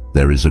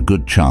 There is a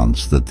good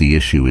chance that the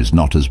issue is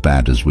not as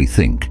bad as we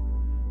think.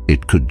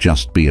 It could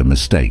just be a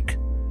mistake.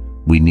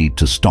 We need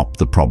to stop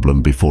the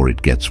problem before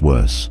it gets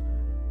worse.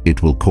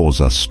 It will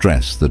cause us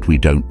stress that we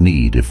don't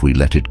need if we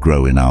let it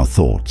grow in our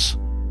thoughts.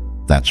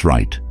 That's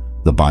right.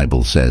 The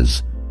Bible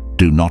says,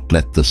 "Do not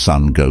let the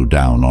sun go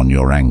down on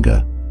your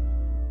anger."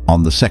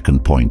 On the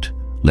second point,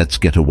 let's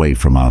get away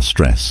from our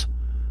stress.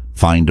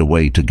 Find a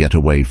way to get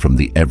away from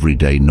the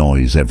everyday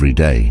noise every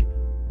day,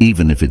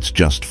 even if it's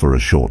just for a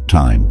short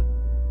time.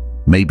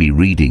 Maybe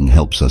reading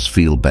helps us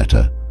feel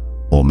better,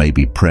 or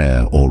maybe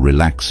prayer or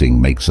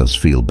relaxing makes us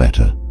feel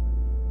better.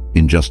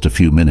 In just a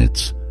few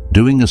minutes,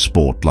 doing a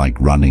sport like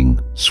running,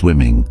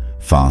 swimming,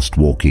 fast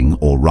walking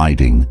or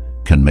riding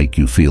can make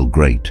you feel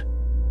great.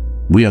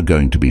 We are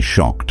going to be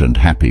shocked and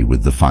happy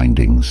with the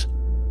findings.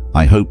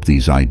 I hope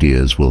these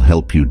ideas will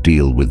help you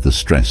deal with the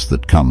stress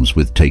that comes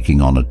with taking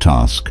on a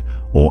task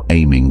or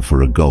aiming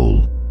for a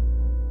goal.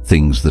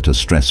 Things that are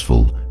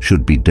stressful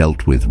should be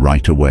dealt with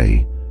right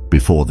away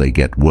before they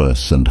get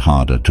worse and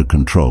harder to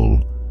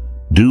control.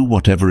 Do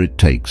whatever it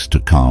takes to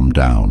calm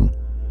down.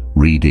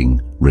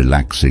 Reading,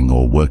 relaxing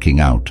or working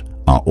out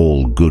are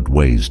all good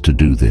ways to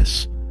do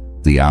this.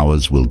 The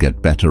hours will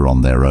get better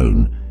on their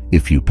own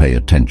if you pay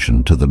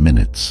attention to the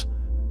minutes.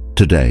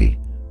 Today,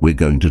 we're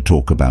going to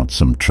talk about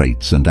some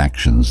traits and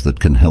actions that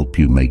can help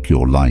you make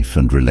your life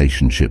and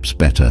relationships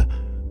better,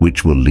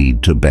 which will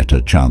lead to better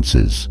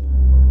chances.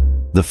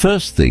 The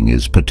first thing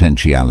is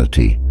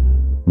potentiality.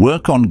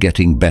 Work on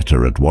getting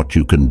better at what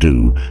you can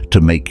do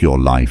to make your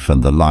life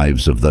and the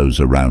lives of those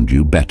around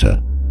you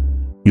better.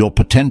 Your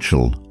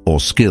potential or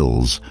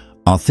skills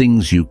are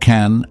things you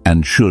can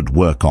and should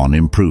work on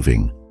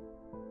improving.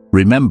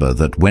 Remember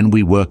that when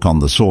we work on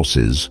the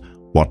sources,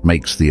 what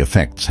makes the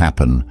effects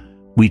happen,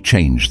 we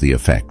change the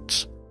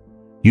effects.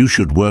 You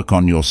should work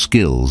on your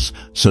skills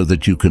so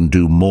that you can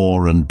do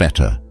more and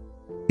better.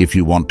 If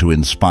you want to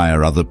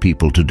inspire other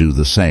people to do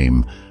the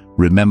same,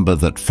 remember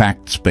that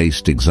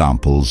facts-based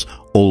examples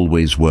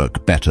always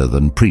work better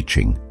than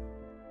preaching.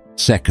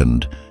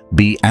 Second,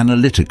 be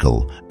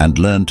analytical and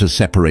learn to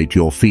separate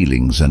your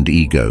feelings and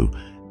ego,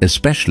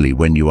 especially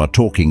when you are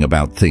talking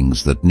about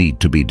things that need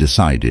to be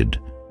decided.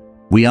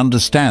 We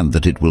understand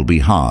that it will be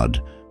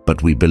hard,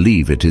 but we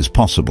believe it is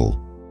possible.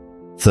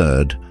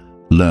 Third,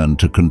 learn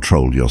to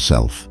control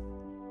yourself.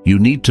 You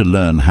need to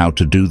learn how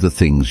to do the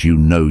things you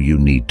know you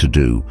need to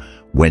do,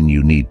 when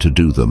you need to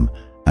do them,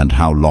 and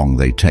how long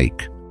they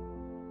take.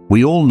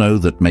 We all know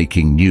that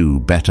making new,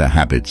 better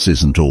habits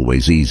isn't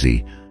always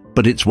easy,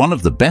 but it's one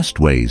of the best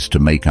ways to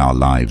make our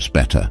lives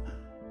better.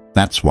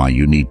 That's why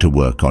you need to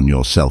work on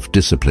your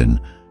self-discipline,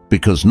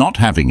 because not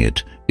having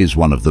it is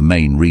one of the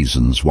main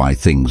reasons why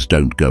things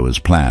don't go as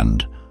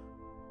planned.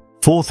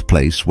 Fourth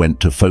place went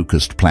to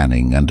focused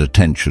planning and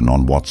attention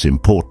on what's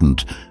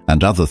important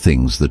and other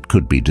things that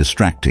could be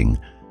distracting.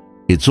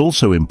 It's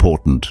also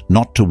important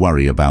not to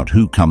worry about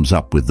who comes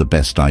up with the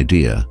best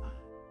idea.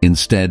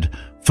 Instead,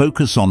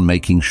 focus on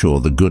making sure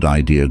the good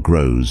idea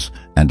grows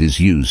and is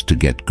used to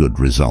get good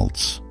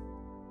results.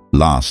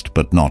 Last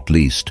but not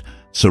least,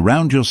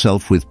 surround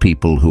yourself with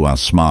people who are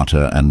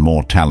smarter and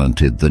more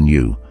talented than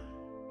you.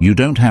 You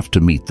don't have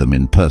to meet them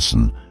in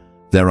person.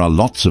 There are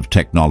lots of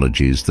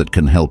technologies that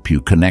can help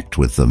you connect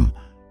with them.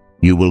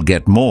 You will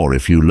get more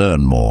if you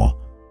learn more.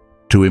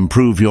 To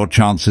improve your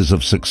chances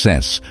of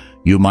success,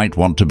 you might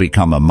want to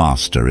become a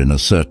master in a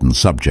certain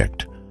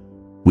subject.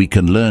 We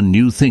can learn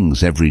new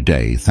things every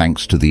day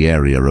thanks to the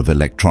area of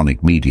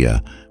electronic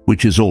media,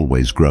 which is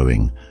always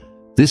growing.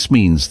 This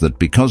means that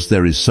because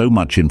there is so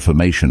much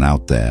information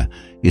out there,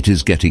 it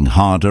is getting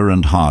harder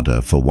and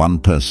harder for one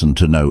person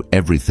to know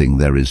everything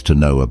there is to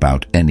know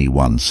about any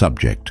one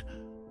subject.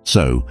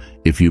 So,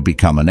 if you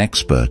become an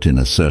expert in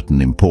a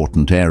certain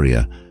important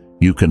area,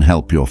 you can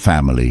help your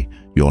family,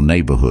 your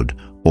neighborhood,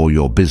 or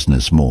your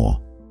business more.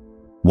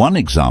 One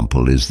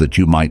example is that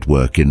you might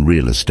work in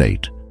real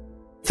estate.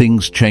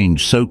 Things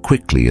change so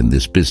quickly in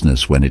this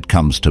business when it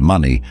comes to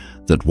money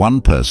that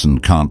one person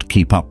can't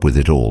keep up with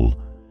it all.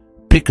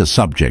 Pick a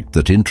subject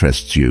that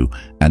interests you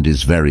and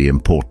is very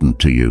important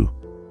to you.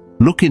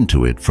 Look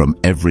into it from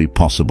every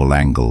possible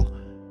angle.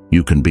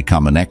 You can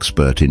become an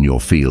expert in your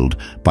field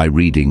by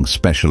reading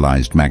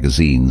specialized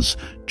magazines,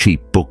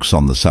 cheap books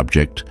on the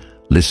subject,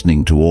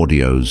 listening to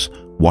audios,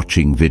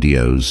 watching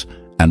videos,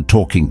 and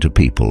talking to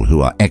people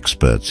who are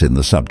experts in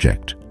the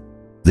subject.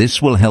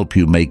 This will help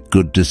you make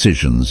good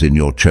decisions in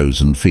your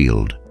chosen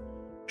field.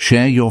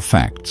 Share your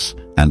facts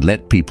and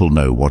let people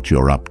know what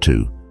you're up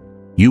to.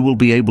 You will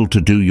be able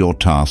to do your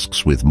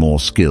tasks with more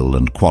skill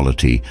and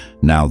quality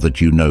now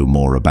that you know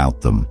more about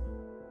them.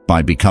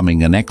 By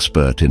becoming an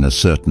expert in a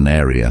certain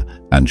area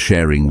and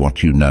sharing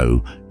what you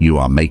know, you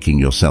are making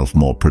yourself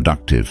more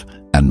productive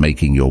and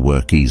making your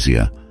work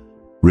easier.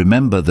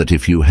 Remember that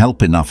if you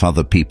help enough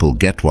other people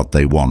get what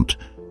they want,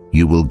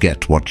 you will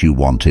get what you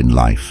want in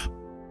life.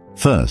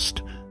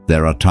 First,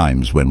 there are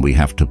times when we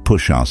have to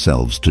push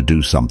ourselves to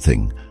do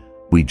something.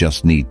 We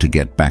just need to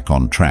get back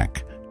on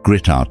track,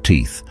 grit our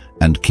teeth,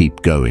 and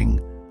keep going.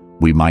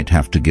 We might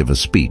have to give a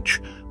speech,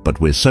 but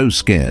we're so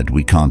scared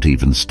we can't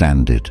even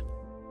stand it.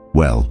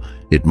 Well,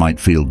 it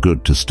might feel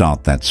good to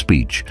start that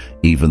speech,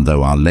 even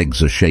though our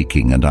legs are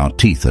shaking and our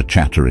teeth are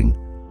chattering.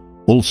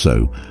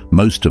 Also,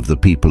 most of the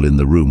people in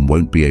the room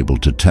won't be able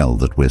to tell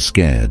that we're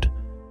scared.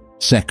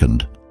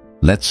 Second,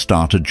 let's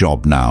start a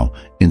job now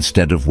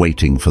instead of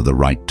waiting for the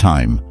right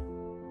time.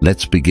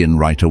 Let's begin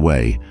right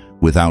away,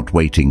 without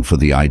waiting for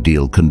the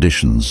ideal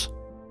conditions.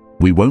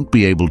 We won't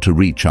be able to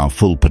reach our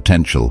full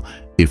potential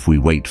if we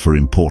wait for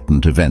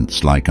important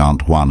events like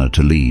Aunt Juana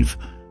to leave,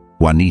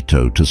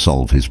 Juanito to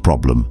solve his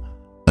problem,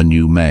 a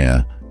new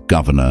mayor,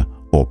 governor,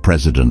 or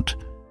president,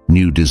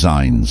 new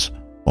designs,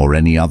 or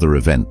any other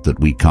event that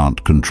we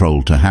can't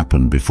control to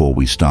happen before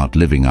we start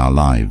living our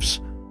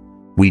lives.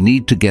 We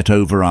need to get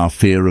over our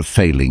fear of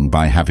failing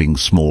by having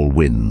small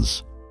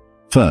wins.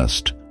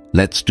 First,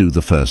 let's do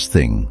the first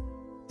thing.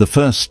 The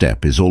first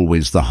step is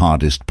always the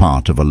hardest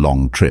part of a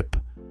long trip.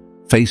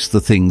 Face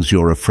the things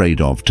you're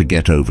afraid of to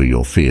get over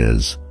your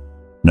fears.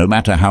 No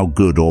matter how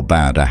good or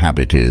bad a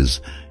habit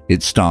is,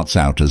 it starts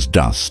out as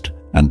dust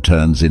and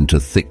turns into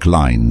thick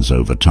lines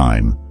over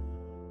time.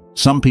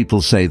 Some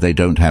people say they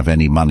don't have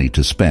any money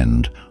to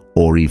spend,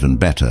 or even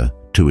better,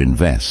 to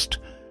invest.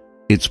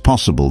 It's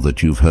possible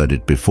that you've heard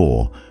it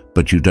before,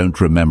 but you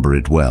don't remember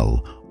it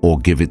well or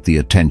give it the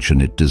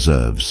attention it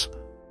deserves.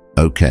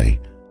 Okay,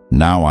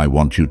 now I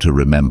want you to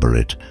remember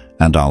it,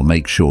 and I'll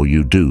make sure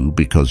you do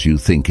because you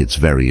think it's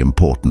very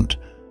important.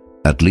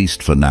 At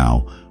least for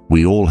now,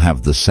 we all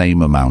have the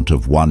same amount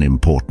of one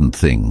important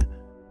thing.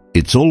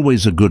 It's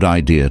always a good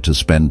idea to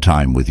spend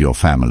time with your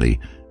family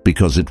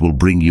because it will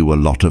bring you a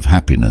lot of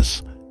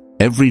happiness.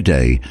 Every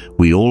day,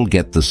 we all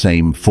get the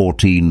same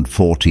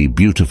 1440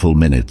 beautiful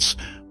minutes,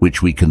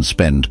 which we can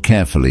spend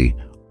carefully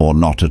or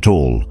not at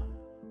all.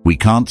 We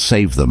can't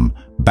save them,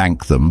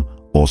 bank them,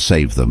 or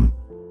save them.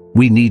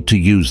 We need to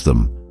use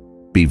them.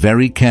 Be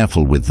very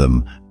careful with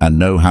them and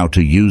know how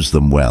to use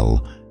them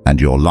well,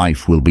 and your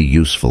life will be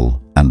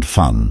useful and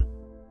fun.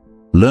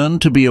 Learn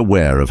to be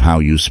aware of how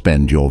you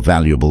spend your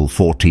valuable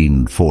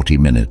 1440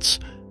 minutes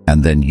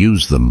and then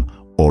use them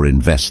or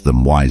invest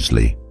them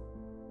wisely.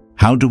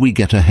 How do we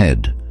get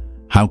ahead?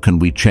 How can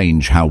we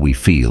change how we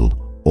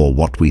feel or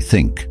what we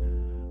think?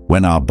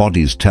 When our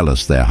bodies tell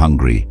us they're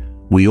hungry,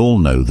 we all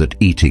know that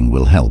eating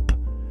will help.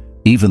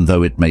 Even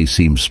though it may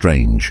seem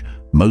strange,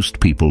 most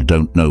people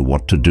don't know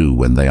what to do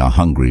when they are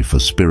hungry for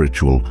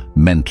spiritual,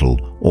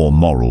 mental, or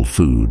moral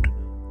food.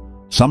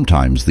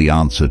 Sometimes the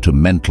answer to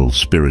mental,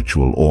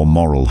 spiritual, or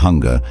moral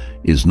hunger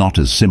is not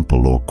as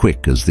simple or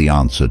quick as the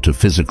answer to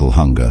physical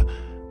hunger,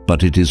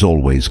 but it is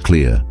always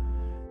clear.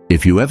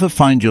 If you ever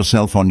find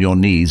yourself on your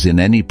knees in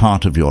any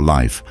part of your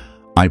life,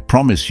 I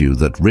promise you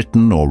that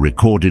written or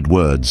recorded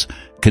words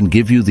can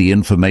give you the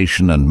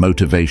information and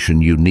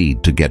motivation you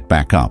need to get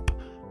back up.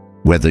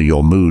 Whether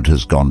your mood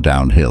has gone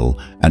downhill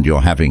and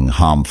you're having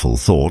harmful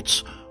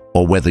thoughts,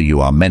 or whether you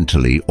are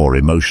mentally or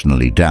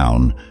emotionally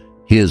down,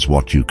 here's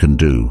what you can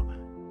do.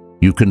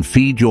 You can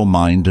feed your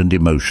mind and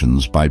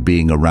emotions by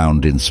being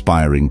around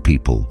inspiring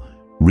people,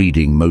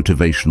 reading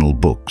motivational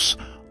books,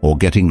 or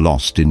getting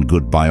lost in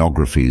good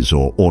biographies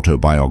or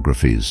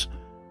autobiographies.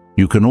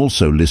 You can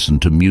also listen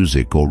to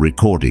music or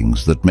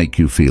recordings that make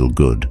you feel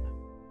good.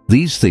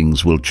 These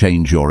things will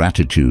change your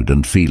attitude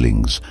and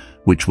feelings,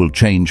 which will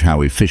change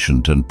how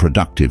efficient and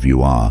productive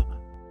you are.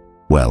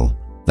 Well,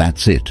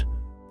 that's it.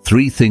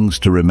 3 things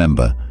to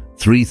remember,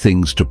 3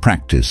 things to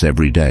practice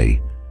every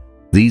day.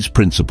 These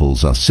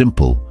principles are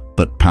simple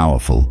but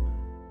powerful.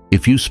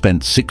 If you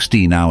spent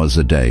 16 hours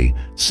a day,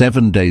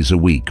 7 days a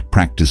week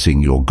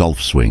practicing your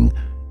golf swing,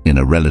 in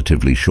a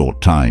relatively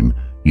short time,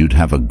 you'd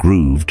have a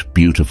grooved,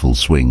 beautiful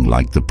swing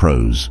like the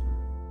pros.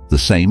 The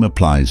same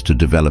applies to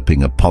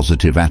developing a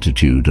positive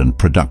attitude and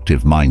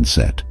productive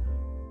mindset.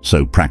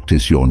 So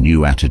practice your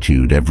new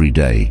attitude every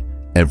day,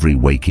 every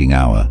waking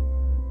hour.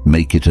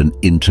 Make it an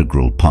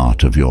integral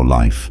part of your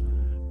life.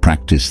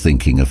 Practice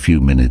thinking a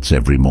few minutes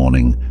every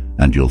morning,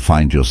 and you'll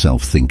find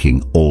yourself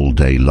thinking all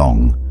day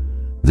long.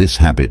 This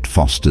habit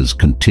fosters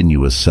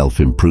continuous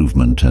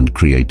self-improvement and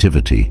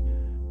creativity.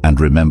 And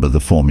remember the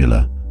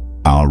formula: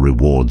 our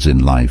rewards in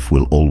life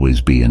will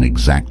always be in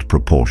exact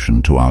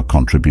proportion to our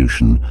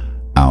contribution,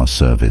 our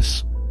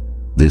service.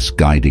 This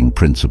guiding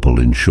principle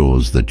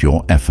ensures that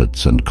your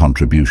efforts and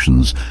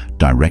contributions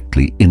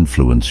directly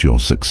influence your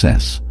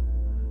success.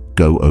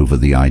 Go over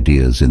the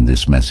ideas in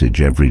this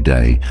message every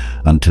day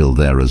until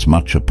they're as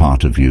much a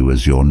part of you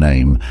as your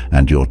name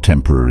and your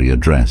temporary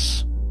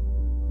address.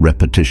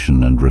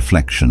 Repetition and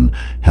reflection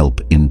help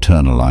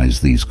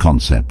internalize these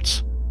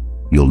concepts.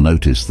 You'll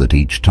notice that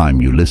each time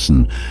you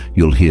listen,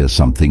 you'll hear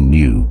something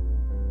new.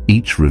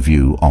 Each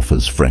review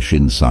offers fresh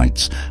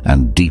insights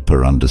and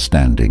deeper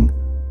understanding.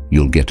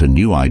 You'll get a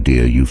new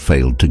idea you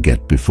failed to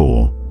get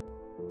before.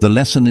 The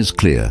lesson is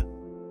clear.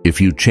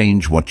 If you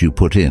change what you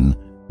put in,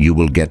 you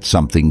will get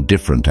something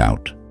different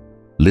out.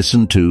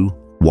 Listen to,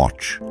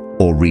 watch,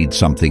 or read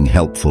something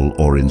helpful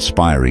or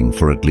inspiring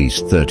for at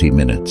least 30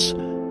 minutes,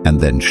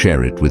 and then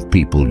share it with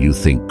people you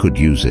think could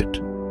use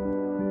it.